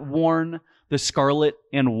never worn the scarlet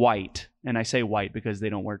and white. And I say white because they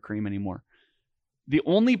don't wear cream anymore. The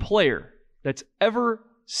only player that's ever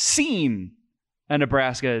seen a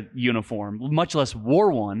Nebraska uniform, much less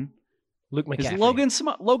wore one, Luke McCaffrey. is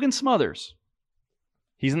Logan Smothers.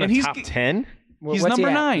 He's in the top 10? He's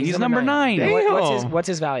number 9. He's number 9. What's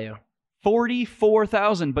his value?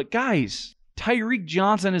 44,000. But guys, Tyreek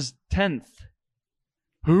Johnson is 10th.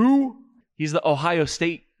 Who? He's the Ohio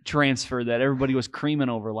State transfer that everybody was creaming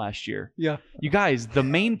over last year. Yeah. You guys, the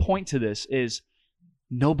main point to this is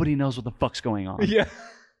nobody knows what the fuck's going on. Yeah.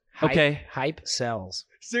 Okay. Hype sells.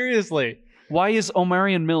 Seriously. Why is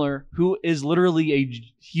Omarion Miller, who is literally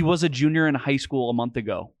he was a junior in high school a month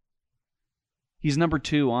ago, he's number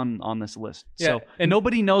 2 on this list. Yeah, so and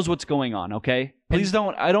nobody knows what's going on, okay? Please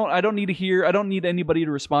don't I don't need anybody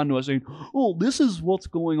to respond to us saying, "Oh, this is what's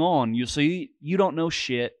going on." You see, you don't know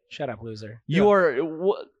shit. Shut up, loser.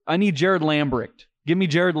 I need Jared Lambrecht. Give me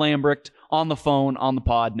Jared Lambrecht on the phone on the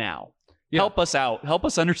pod now. Yeah. Help us out. Help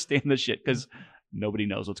us understand this shit cuz nobody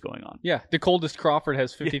knows what's going on. Yeah, DeColdest Crawford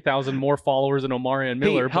has 50,000 more followers than Omarion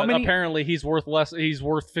Miller, but apparently he's worth less. He's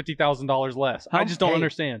worth $50,000 less. I just don't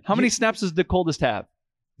understand. How many snaps does DeColdest have?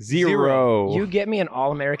 0. You get me an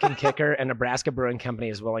All-American kicker, and Nebraska Brewing Company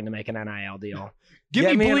is willing to make an NIL deal.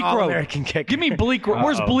 Give me Bleak an Road. All-American kicker. Give me Bleak Road.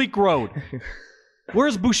 Where's Bleak Road?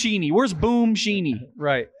 Where's Bushini? Where's Boom Sheeny?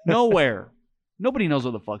 Right. Nowhere. Nobody knows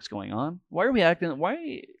what the fuck's going on. Why are we acting?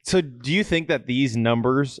 Why? So do you think that these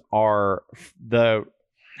numbers are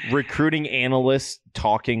recruiting analysts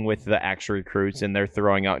talking with the actual recruits, and they're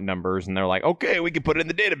throwing out numbers, and they're like, okay, we can put it in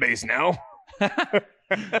the database now.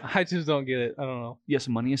 I just don't get it. I don't know. Yes,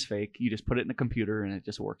 money is fake. You just put it in a computer and it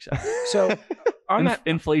just works out. So on that,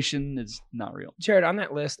 inflation is not real. Jared, on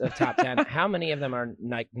that list of top 10, how many of them are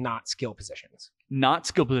like not skill positions? Not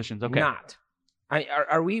skill positions. Okay. Not.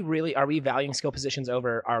 Are we valuing skill positions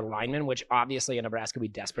over our linemen, which obviously in Nebraska we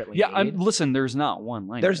desperately need? Listen, there's not one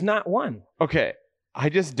lineman. There's not one. Okay, I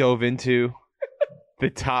just dove into the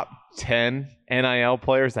top 10 NIL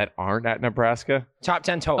players that aren't at Nebraska. Top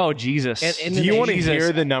 10 total. Oh, Jesus. Do you want to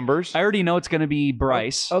hear the numbers? I already know it's going to be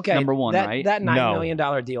Bryce, number one, right? That $9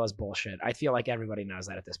 million deal is bullshit. I feel like everybody knows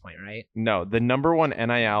that at this point, right? No, the number one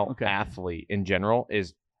NIL athlete in general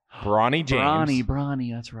is Bronny James.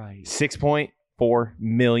 Bronny, that's right. $6.4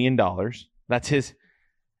 million. That's his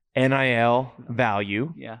NIL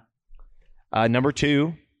value. Yeah. Number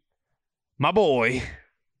two, my boy,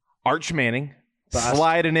 Arch Manning. Bust.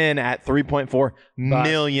 Sliding in at $3.4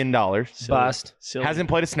 million. Bust. Silly. Hasn't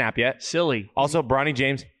played a snap yet. Silly. Also, Bronny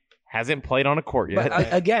James hasn't played on a court yet.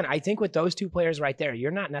 But again, I think with those two players right there,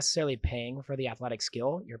 you're not necessarily paying for the athletic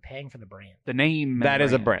skill. You're paying for the brand. The name. That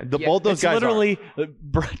is a brand. Both those it's guys literally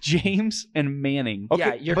James and Manning. Okay,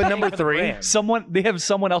 yeah, you're but paying number for the three, brand. They have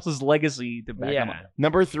someone else's legacy to back them up.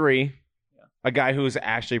 Number three, a guy who's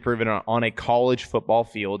actually proven on a college football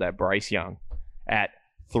field at Bryce Young at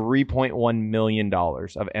 $3.1 million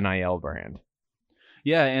of NIL brand.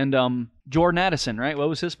 Yeah, and Jordan Addison, right? What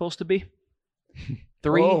was his supposed to be?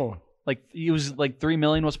 3. Oh. Like he was like $3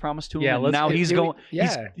 million was promised to him. Yeah, and now he's going.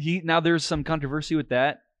 Yeah. Now there's some controversy with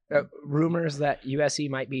that. Rumors that USC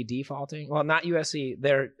might be defaulting. Well, not USC.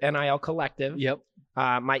 Their NIL collective. Yep.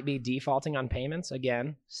 Might be defaulting on payments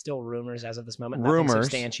again. Still rumors as of this moment. Rumors, nothing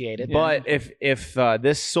substantiated. But if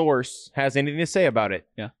this source has anything to say about it,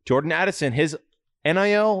 Jordan Addison, his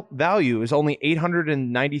NIL value is only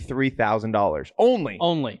 $893,000.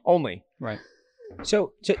 Only. Right.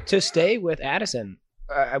 So to stay with Addison,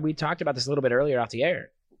 we talked about this a little bit earlier off the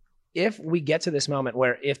air. If we get to this moment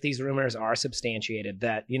where if these rumors are substantiated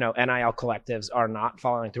that, NIL collectives are not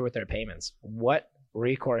following through with their payments, what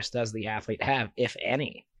recourse does the athlete have, if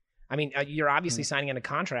any? I mean, you're obviously signing into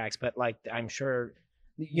contracts, but like I'm sure,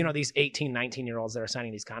 these 18, 19-year-olds that are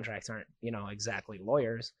signing these contracts aren't, exactly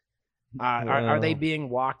lawyers. Are they being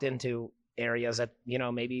walked into areas that,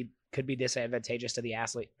 maybe could be disadvantageous to the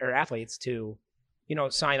athletes to,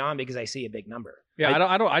 sign on because I see a big number? Yeah,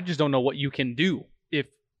 I just don't know what you can do if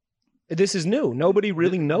this is new. Nobody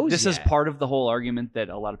really knows. This yet. is part of the whole argument that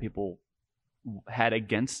a lot of people had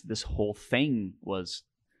against this whole thing was,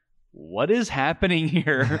 what is happening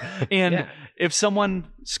here? And if someone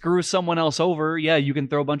screws someone else over, you can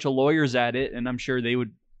throw a bunch of lawyers at it, and I'm sure they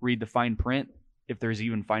would read the fine print. If there's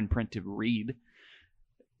even fine print to read,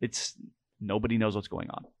 it's nobody knows what's going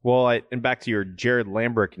on. Well, and back to your Jared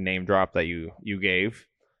Lambrick name drop that you gave,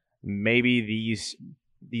 maybe these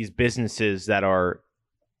businesses that are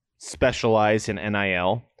specialized in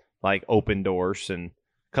NIL, like Open Doors and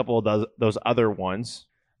a couple of those other ones,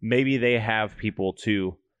 maybe they have people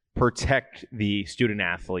to protect the student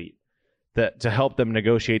athlete, to help them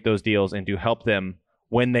negotiate those deals and to help them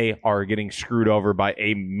when they are getting screwed over by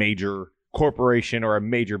a major corporation or a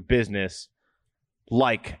major business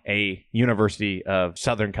like a University of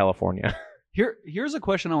Southern California. Here's a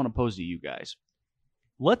question I want to pose to you guys.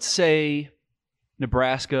 Let's say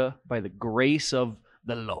Nebraska, by the grace of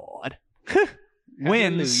the Lord,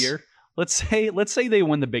 wins. Let's say they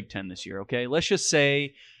win the Big Ten this year. Okay, let's just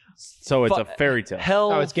say. So it's a fairy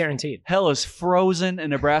tale. It's guaranteed. Hell is frozen,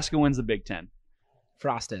 and Nebraska wins the Big Ten.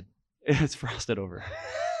 Frosted. It's frosted over.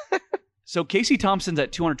 So Casey Thompson's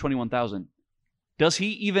at 221,000. Does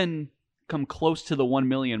he even come close to the 1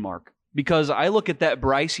 million mark? Because I look at that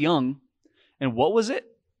Bryce Young, and what was it?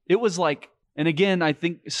 It was like, and again, I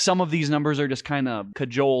think some of these numbers are just kind of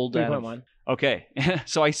cajoled. 3.1. Okay,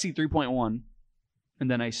 so I see 3.1, and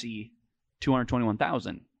then I see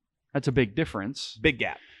 221,000. That's a big difference. Big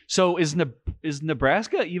gap. So is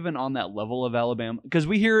Nebraska even on that level of Alabama? Because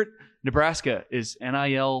we hear Nebraska is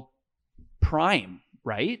NIL prime,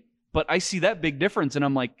 right? But I see that big difference, and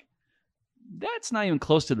I'm like, that's not even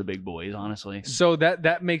close to the big boys, honestly. So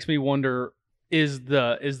that makes me wonder: is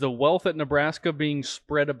the wealth at Nebraska being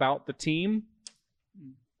spread about the team,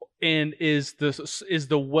 and is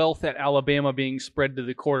the wealth at Alabama being spread to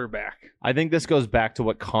the quarterback? I think this goes back to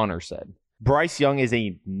what Connor said. Bryce Young is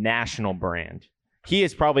a national brand. He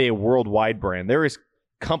is probably a worldwide brand. There is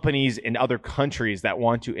companies in other countries that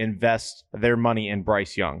want to invest their money in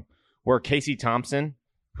Bryce Young, where Casey Thompson,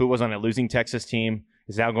 who was on a losing Texas team,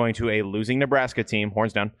 is now going to a losing Nebraska team,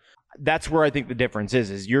 horns down. that's where I think the difference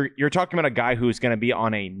is you're talking about a guy who's going to be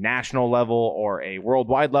on a national level or a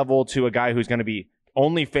worldwide level to a guy who's going to be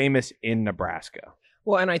only famous in Nebraska.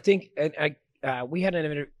 Well, and I think we had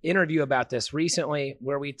an interview about this recently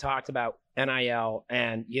where we talked about NIL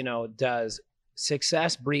and, does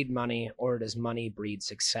success breed money or does money breed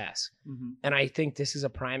success? Mm-hmm. And I think this is a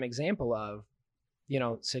prime example of,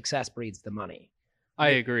 success breeds the money.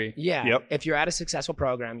 I agree. Yeah. Yep. If you're at a successful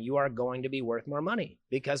program, you are going to be worth more money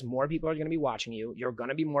because more people are going to be watching you. You're going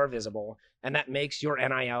to be more visible, and that makes your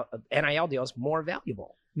NIL deals more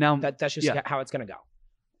valuable. Now, that's just how it's going to go.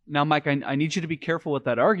 Now, Mike, I need you to be careful with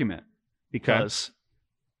that argument because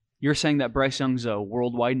you're saying that Bryce Young's a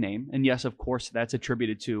worldwide name, and yes, of course, that's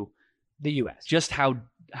attributed to the U.S. Just how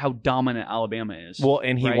dominant Alabama is. Well,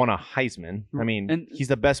 and he won a Heisman. I mean, he's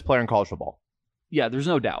the best player in college football. Yeah, there's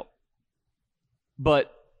no doubt.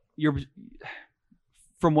 But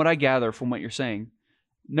from what I gather from what you're saying,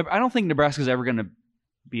 I don't think Nebraska's ever going to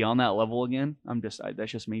be on that level again.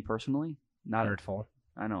 That's just me personally. Not hurtful.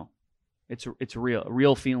 I know. It's real.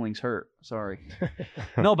 Real feelings hurt. Sorry.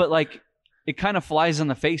 No, but like it kind of flies in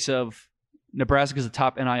the face of Nebraska's a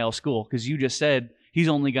top NIL school because you just said he's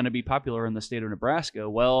only going to be popular in the state of Nebraska.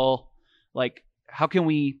 Well, like how can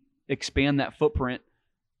we expand that footprint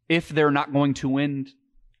if they're not going to win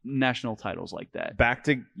national titles like that? Back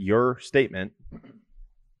to your statement,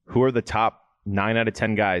 who are the top 9 out of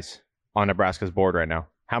 10 guys on Nebraska's board right now?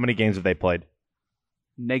 How many games have they played?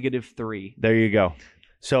 -3. There you go.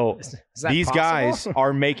 So these possible? guys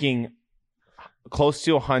are making close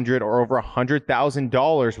to $100,000 or over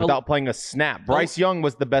 $100,000 without playing a snap. Bryce Young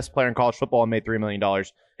was the best player in college football and made $3 million.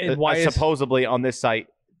 And why supposedly on this site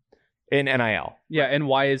in NIL. Yeah, and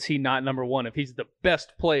why is he not number one if he's the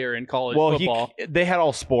best player in college football? They had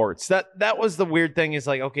all sports. That was the weird thing is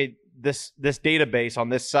like, okay, this database on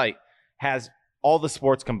this site has all the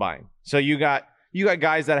sports combined. So you got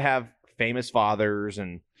guys that have famous fathers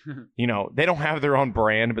and they don't have their own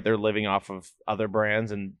brand, but they're living off of other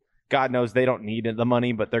brands, and God knows they don't need the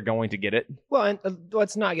money, but they're going to get it. Well, and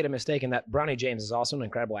let's not get it mistaken that Bronny James is also an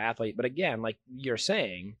incredible athlete, but again, like you're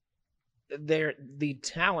saying, the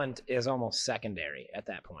talent is almost secondary at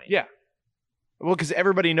that point. Yeah. Well, because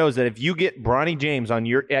everybody knows that if you get Bronny James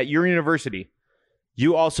at your university,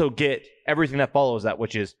 you also get everything that follows that,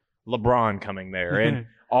 which is LeBron coming there and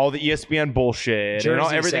all the ESPN bullshit and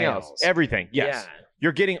everything else. Everything. Yes. Yeah.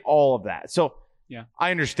 You're getting all of that. So yeah, I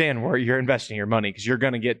understand where you're investing your money because you're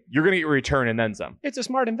gonna get your return and then some. It's a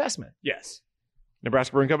smart investment. Yes.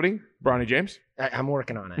 Nebraska Brewing Company, Bronny James. I'm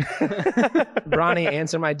working on it. Bronny,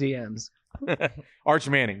 answer my DMs. Arch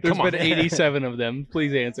Manning. There's been 87 of them.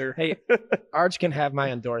 Please answer. Hey, Arch can have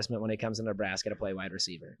my endorsement when he comes to Nebraska to play wide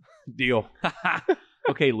receiver. Deal.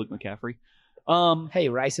 Okay, Luke McCaffrey. Hey,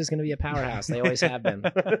 Rice is going to be a powerhouse. They always have been.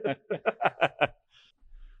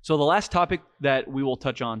 So the last topic that we will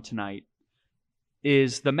touch on tonight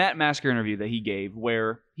is the Matt Masker interview that he gave,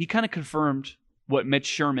 where he kind of confirmed what Mitch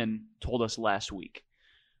Sherman told us last week,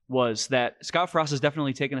 was that Scott Frost has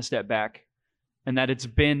definitely taken a step back and that it's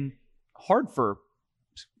been hard for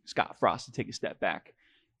Scott Frost to take a step back.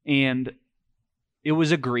 And it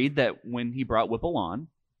was agreed that when he brought Whipple on,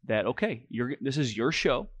 that, okay, this is your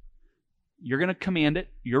show. You're going to command it.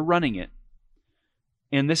 You're running it.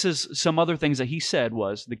 And this is some other things that he said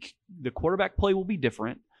was the quarterback play will be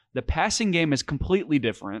different. The passing game is completely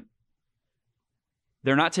different.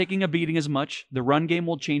 They're not taking a beating as much. The run game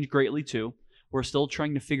will change greatly too. We're still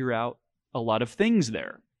trying to figure out a lot of things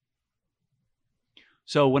there.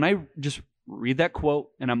 So when I just read that quote,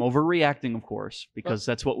 and I'm overreacting, of course, because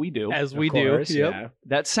that's what we do. As we do. Yep. Yeah.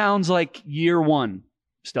 That sounds like year 1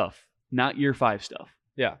 stuff, not year 5 stuff.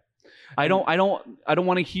 Yeah. I don't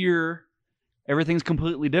want to hear everything's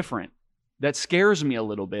completely different. That scares me a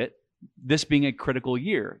little bit, this being a critical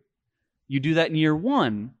year. You do that in year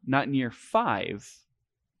 1, not in year 5.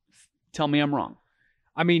 Tell me I'm wrong.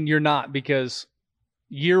 I mean, you're not, because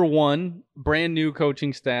year 1, brand new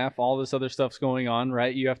coaching staff, all this other stuff's going on,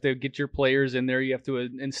 right? You have to get your players in there. You have to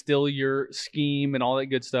instill your scheme and all that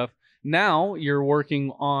good stuff. Now you're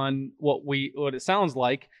working on what it sounds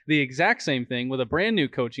like the exact same thing with a brand new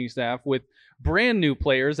coaching staff with brand new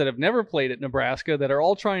players that have never played at Nebraska that are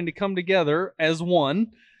all trying to come together as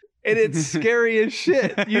one. And it's scary as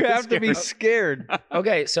shit. You have to be scared.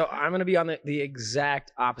 Okay, so I'm going to be on the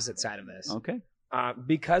exact opposite side of this. Okay.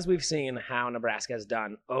 Because we've seen how Nebraska has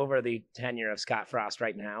done over the tenure of Scott Frost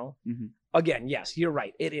right now. Mm-hmm. Again, yes, you're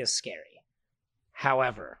right. It is scary.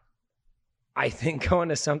 However, I think going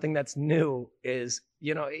to something that's new is,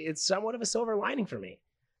 it's somewhat of a silver lining for me.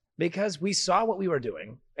 because we saw what we were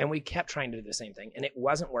doing and we kept trying to do the same thing and it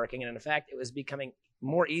wasn't working. And in fact, it was becoming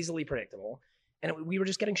more easily predictable and we were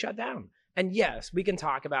just getting shut down. And yes, we can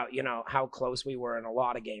talk about, how close we were in a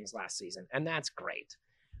lot of games last season, and that's great.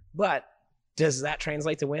 But does that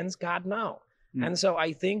translate to wins? God, no. And so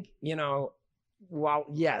I think, while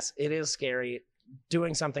yes, it is scary,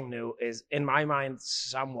 doing something new is, in my mind,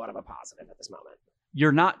 somewhat of a positive at this moment.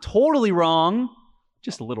 You're not totally wrong,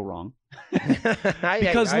 just a little wrong.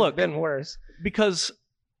 Because look, I've been worse. Because,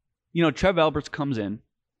 Trev Alberts comes in,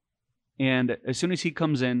 and as soon as he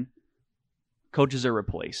comes in, coaches are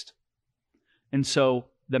replaced. And so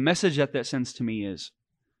the message that sends to me is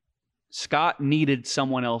Scott needed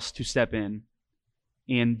someone else to step in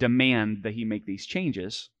and demand that he make these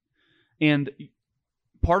changes. And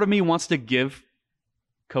part of me wants to give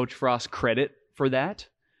Coach Frost credit for that.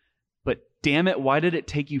 But damn it, why did it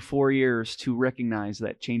take you 4 years to recognize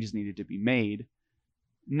that changes needed to be made?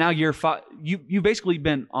 Now you've basically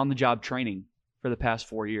been on the job training for the past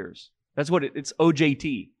 4 years. That's what it's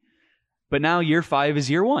OJT. But now year 5 is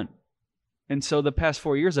year 1. And so the past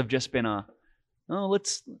 4 years have just been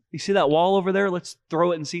you see that wall over there? Let's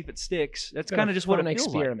throw it and see if it sticks. That's kind of just what it feels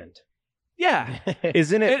experiment. Like. Yeah.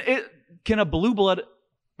 Isn't it? Can a blue blood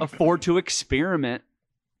afford to experiment?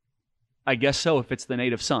 I guess so, if it's the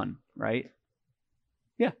native son, right?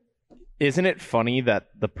 Yeah. Isn't it funny that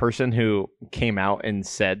the person who came out and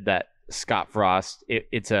said that Scott Frost, it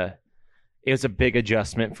was a big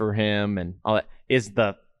adjustment for him and all that, is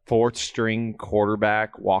the 4th string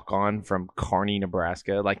quarterback walk on from Kearney,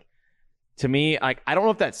 Nebraska? Like, to me, I don't know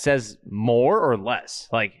if that says more or less.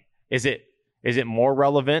 Like, is it more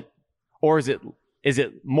relevant, or is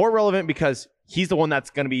it more relevant because he's the one that's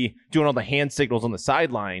going to be doing all the hand signals on the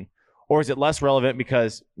sideline, or is it less relevant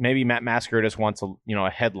because maybe Matt Masker just wants a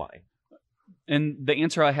headline? And the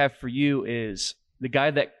answer I have for you is the guy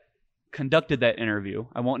that conducted that interview.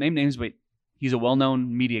 I won't name names, but he's a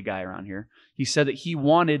well-known media guy around here. He said that he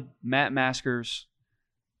wanted Matt Masker's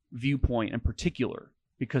viewpoint in particular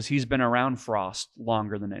because he's been around Frost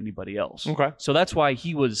longer than anybody else. Okay. So that's why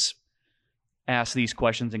he was asked these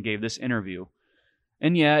questions and gave this interview.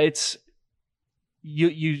 And yeah, it's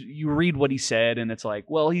you read what he said and it's like,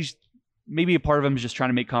 well, he's maybe a part of him is just trying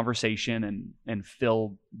to make conversation and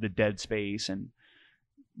fill the dead space, and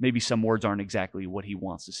maybe some words aren't exactly what he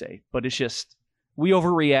wants to say. But it's just we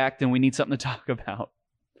overreact and we need something to talk about.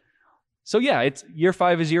 So yeah, it's year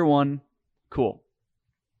 5 is year 1. Cool.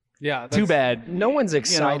 Yeah. Too bad. No one's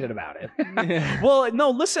excited about it. Well,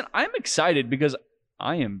 no, listen, I'm excited because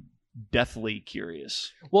I am deathly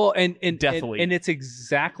curious. Well, and deathly. And it's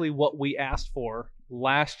exactly what we asked for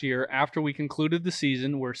last year after we concluded the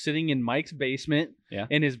season. We're sitting in Mike's basement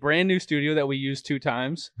in his brand new studio that we used 2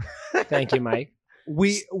 times. Thank you, Mike.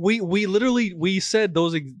 We literally said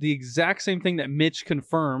the exact same thing that Mitch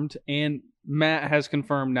confirmed and Matt has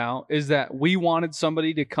confirmed now, is that we wanted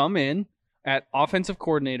somebody to come in at offensive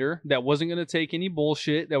coordinator that wasn't going to take any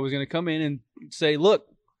bullshit, that was going to come in and say, look,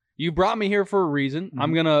 you brought me here for a reason. Mm-hmm.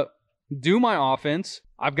 I'm going to do my offense.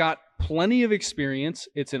 I've got plenty of experience.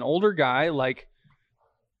 It's an older guy. Like,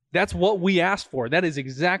 that's what we asked for. That is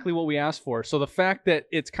exactly what we asked for. So the fact that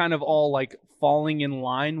it's kind of all like falling in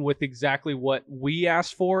line with exactly what we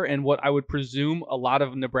asked for and what I would presume a lot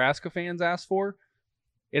of Nebraska fans asked for,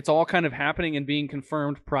 it's all kind of happening and being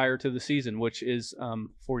confirmed prior to the season, which is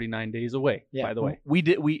 49 days away, by the way.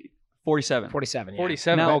 We 47. 47, yeah.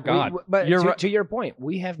 47, now, oh God. But to your point,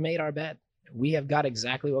 we have made our bed. We have got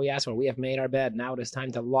exactly what we asked for. We have made our bed. Now it is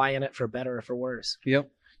time to lie in it for better or for worse. Yep.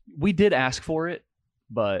 We did ask for it,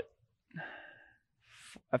 but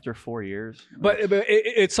after 4 years. But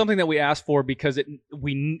it's something that we asked for because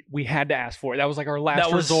we had to ask for it. That was like our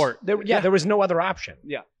last resort. There was no other option.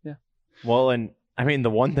 Yeah. Well, and I mean,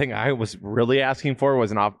 the one thing I was really asking for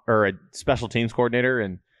was a special teams coordinator,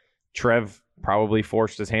 and Trev probably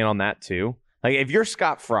forced his hand on that too. Like, if you're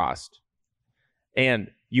Scott Frost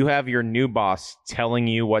and you have your new boss telling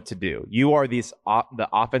you what to do, you are the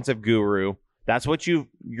offensive guru. That's what you're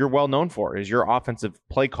well known for, is your offensive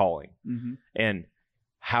play calling. Mm-hmm. And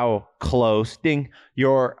how close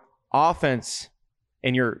your offense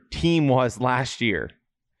and your team was last year.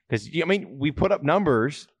 Because, I mean, we put up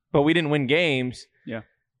numbers, but we didn't win games. Yeah.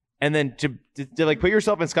 And then to like put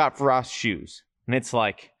yourself in Scott Frost's shoes. And it's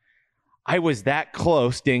like, I was that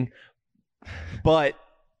close, but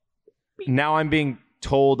now I'm being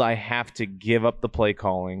told I have to give up the play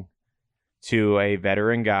calling to a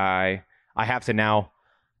veteran guy. I have to now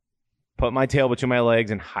put my tail between my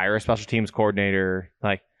legs and hire a special teams coordinator.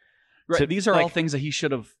 Like, right. These are all things that he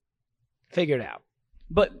should have figured out.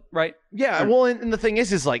 But right. Yeah. Well, and the thing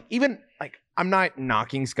is like, even like I'm not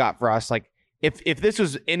knocking Scott Frost. Like if this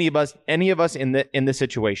was any of us in this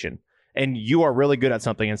situation, and you are really good at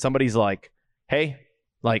something, and somebody's like, hey,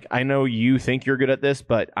 like I know you think you're good at this,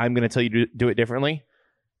 but I'm going to tell you to do it differently.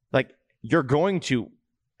 Like you're going to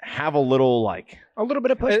have a little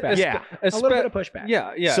bit of pushback. Yeah, a little bit of pushback.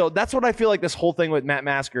 Yeah. So that's what I feel like this whole thing with Matt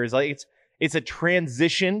Masker is like. It's a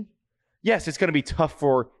transition. Yes, it's going to be tough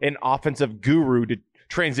for an offensive guru to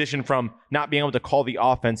transition from not being able to call the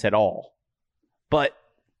offense at all. But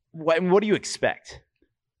what do you expect?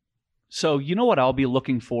 So you know what I'll be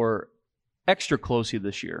looking for extra closely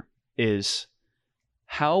this year is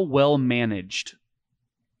how well managed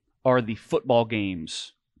are the football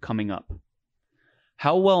games coming up?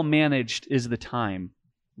 How well managed is the time,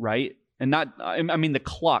 right? And I mean the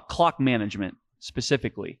clock management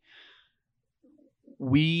specifically.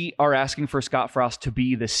 We are asking for Scott Frost to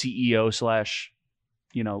be the CEO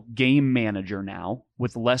 / game manager now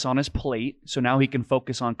with less on his plate. So now he can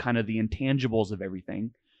focus on kind of the intangibles of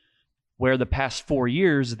everything. Where the past 4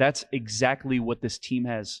 years, that's exactly what this team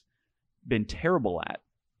has been terrible at.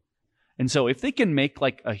 And so if they can make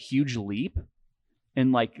like a huge leap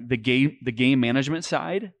in like the game management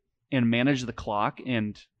side and manage the clock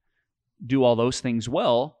and do all those things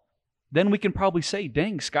well, then we can probably say,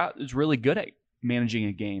 dang, Scott is really good at managing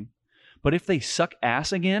a game. But if they suck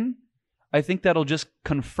ass again, I think that'll just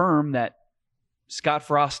confirm that Scott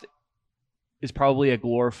Frost is probably a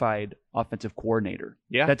glorified offensive coordinator.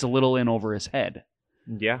 Yeah. That's a little in over his head.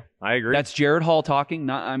 Yeah, I agree. That's Jared Hall talking.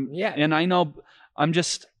 And I know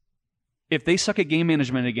if they suck at game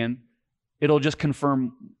management again, it'll just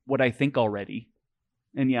confirm what I think already.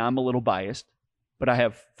 And yeah, I'm a little biased, but I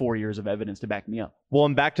have 4 years of evidence to back me up. Well,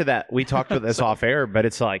 and back to that, we talked about this off air, but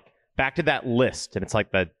it's like back to that list, and it's like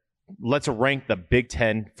let's rank the Big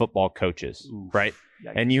Ten football coaches, right?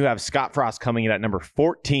 Yikes. And you have Scott Frost coming in at number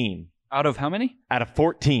 14. Out of how many? Out of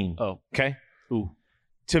 14. Oh. Okay. Ooh.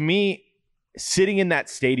 To me, sitting in that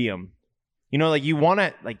stadium, like you want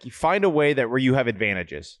to, like you find a way where you have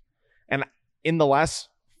advantages. And in the last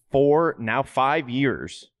 5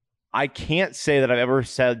 years, I can't say that I've ever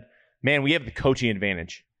said, man, we have the coaching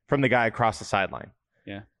advantage from the guy across the sideline.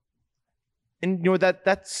 Yeah. And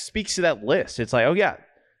that speaks to that list. It's like, oh yeah,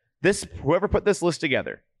 whoever put this list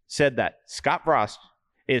together said that Scott Frost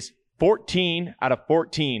is 14 out of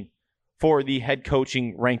 14 for the head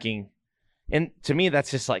coaching ranking. And to me,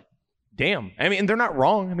 that's just like, damn. I mean, they're not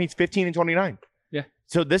wrong. I mean, it's 15 and 29. Yeah.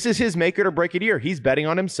 So this is his make it or break it year. He's betting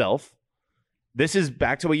on himself. This is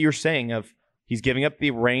back to what you're saying of he's giving up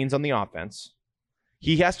the reins on the offense.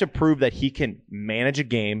 He has to prove that he can manage a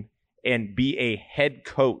game and be a head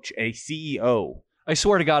coach, a CEO. I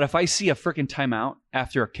swear to God, if I see a freaking timeout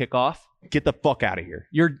after a kickoff, get the fuck out of here.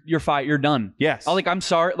 You're fired. You're done. Yes. I'm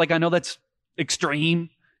sorry. Like I know that's extreme.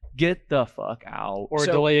 Get the fuck out. Or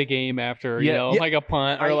delay a game after, like a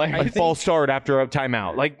punt or a false start after a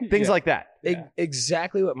timeout, like things like that.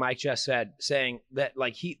 Exactly what Mike just said, saying that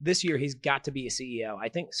like this year he's got to be a CEO. I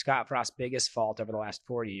think Scott Frost's biggest fault over the last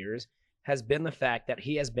 4 years has been the fact that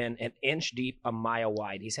he has been an inch deep, a mile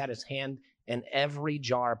wide. He's had his hand in every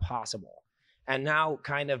jar possible. And now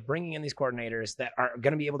kind of bringing in these coordinators that are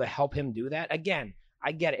going to be able to help him do that. Again,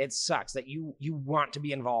 I get it. It sucks that you want to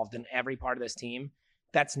be involved in every part of this team.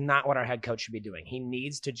 That's not what our head coach should be doing. He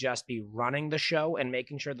needs to just be running the show and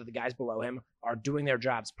making sure that the guys below him are doing their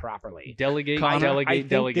jobs properly. Delegate. I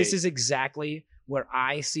think this is exactly where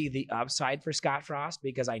I see the upside for Scott Frost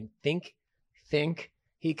because I think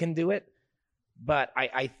he can do it. But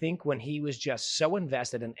I think when he was just so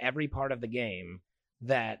invested in every part of the game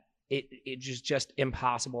that it just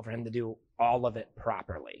impossible for him to do all of it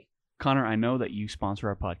properly. Connor, I know that you sponsor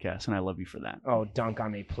our podcast, and I love you for that. Oh, dunk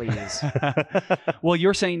on me, please. Well,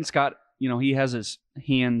 you're saying, Scott, he has his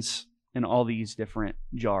hands in all these different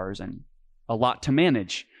jars and a lot to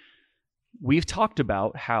manage. We've talked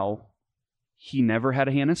about how he never had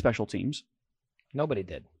a hand in special teams. Nobody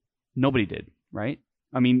did, right?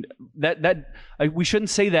 I mean, we shouldn't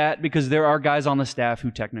say that because there are guys on the staff who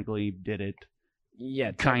technically did it.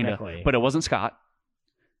 Yeah, kind of. But it wasn't Scott.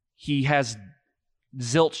 He has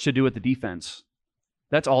zilch to do with the defense.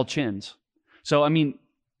 That's all chins. So, I mean,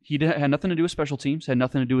 he had nothing to do with special teams, had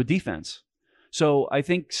nothing to do with defense. So I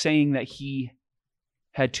think saying that he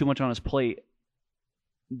had too much on his plate,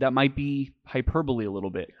 that might be hyperbole a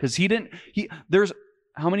little bit. Because there's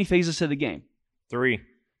how many phases to the game? 3.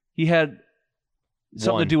 He had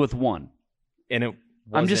something to do with 1. And it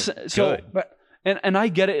I'm just good. And I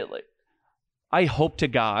get it. I hope to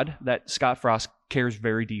God that Scott Frost cares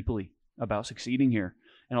very deeply about succeeding here.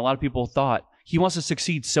 And a lot of people thought he wants to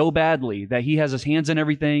succeed so badly that he has his hands in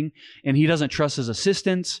everything and he doesn't trust his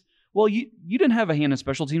assistants, Well, you didn't have a hand in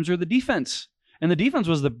special teams or the defense. And the defense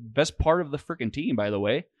was the best part of the freaking team, by the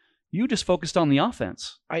way. You just focused on the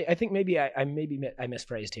offense. I think maybe I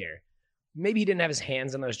misphrased here. Maybe he didn't have his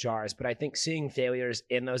hands in those jars, but I think seeing failures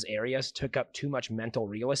in those areas took up too much mental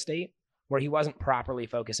real estate where he wasn't properly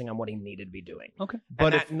focusing on what he needed to be doing. Okay.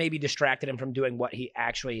 But that maybe distracted him from doing what he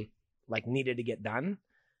actually needed to get done.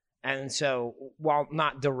 And so while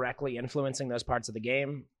not directly influencing those parts of the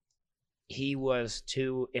game, he was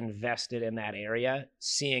too invested in that area,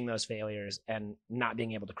 seeing those failures and not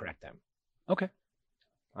being able to correct them. Okay.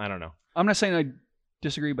 I don't know. I'm not saying I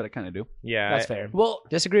disagree, but I kind of do. Yeah. That's fair. Well,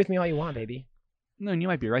 disagree with me all you want, baby. No, you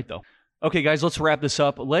might be right, though. Okay, guys, let's wrap this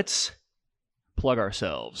up. Let's plug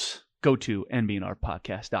ourselves. Go to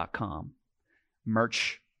nbnrpodcast.com.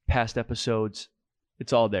 Merch, past episodes,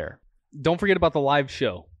 it's all there. Don't forget about the live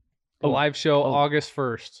show. The live show, August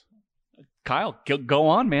 1st. Kyle, go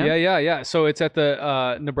on, man. Yeah. So it's at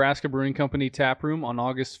the Nebraska Brewing Company tap room on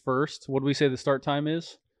August 1st. What do we say the start time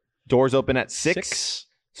is? Doors open at 6.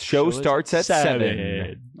 Show starts at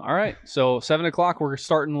 7. All right. So 7 o'clock, we're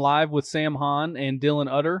starting live with Sam Hahn and Dylan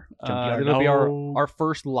Utter. It'll be our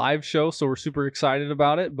first live show, so we're super excited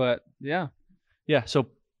about it. But yeah. So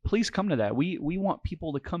please come to that. We want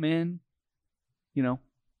people to come in,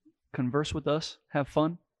 converse with us, have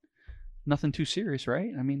fun. Nothing too serious,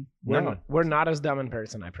 right? I mean, we're not as dumb in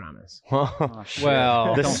person, I promise.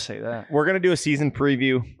 Well, don't say that. We're going to do a season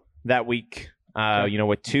preview that week,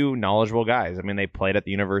 with 2 knowledgeable guys. I mean, they played at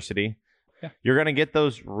the university. Yeah. You're going to get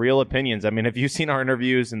those real opinions. I mean, if you've seen our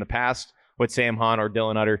interviews in the past with Sam Hahn or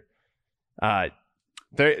Dylan Utter,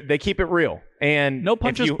 they keep it real. And no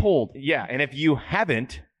punches pulled. Yeah, and if you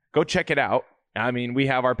haven't, go check it out. I mean, we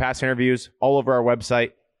have our past interviews all over our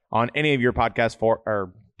website on any of your podcast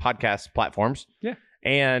platforms. Yeah.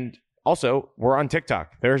 And also, we're on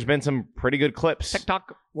TikTok. There's been some pretty good clips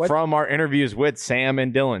from our interviews with Sam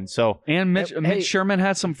and Dylan. So and Mitch Sherman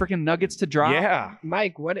had some freaking nuggets to drop. Yeah.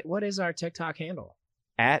 Mike, what is our TikTok handle?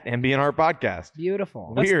 At NBNR Podcast.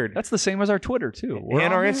 Beautiful. Weird. That's the same as our Twitter, too.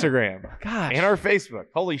 And our Instagram. Gosh. And our Facebook.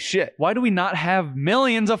 Holy shit. Why do we not have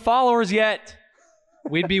millions of followers yet?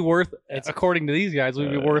 We'd be worth, according to these guys, we'd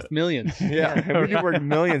be worth millions. Yeah. We'd be worth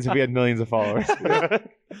millions if we had millions of followers.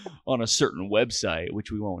 On a certain website,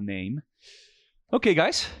 which we won't name. Okay,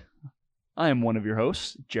 guys. I am one of your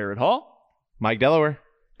hosts, Jared Hall. Mike Delaware.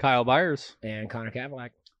 Kyle Byers. And Connor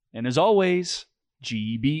Cadillac. And as always,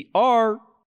 GBR.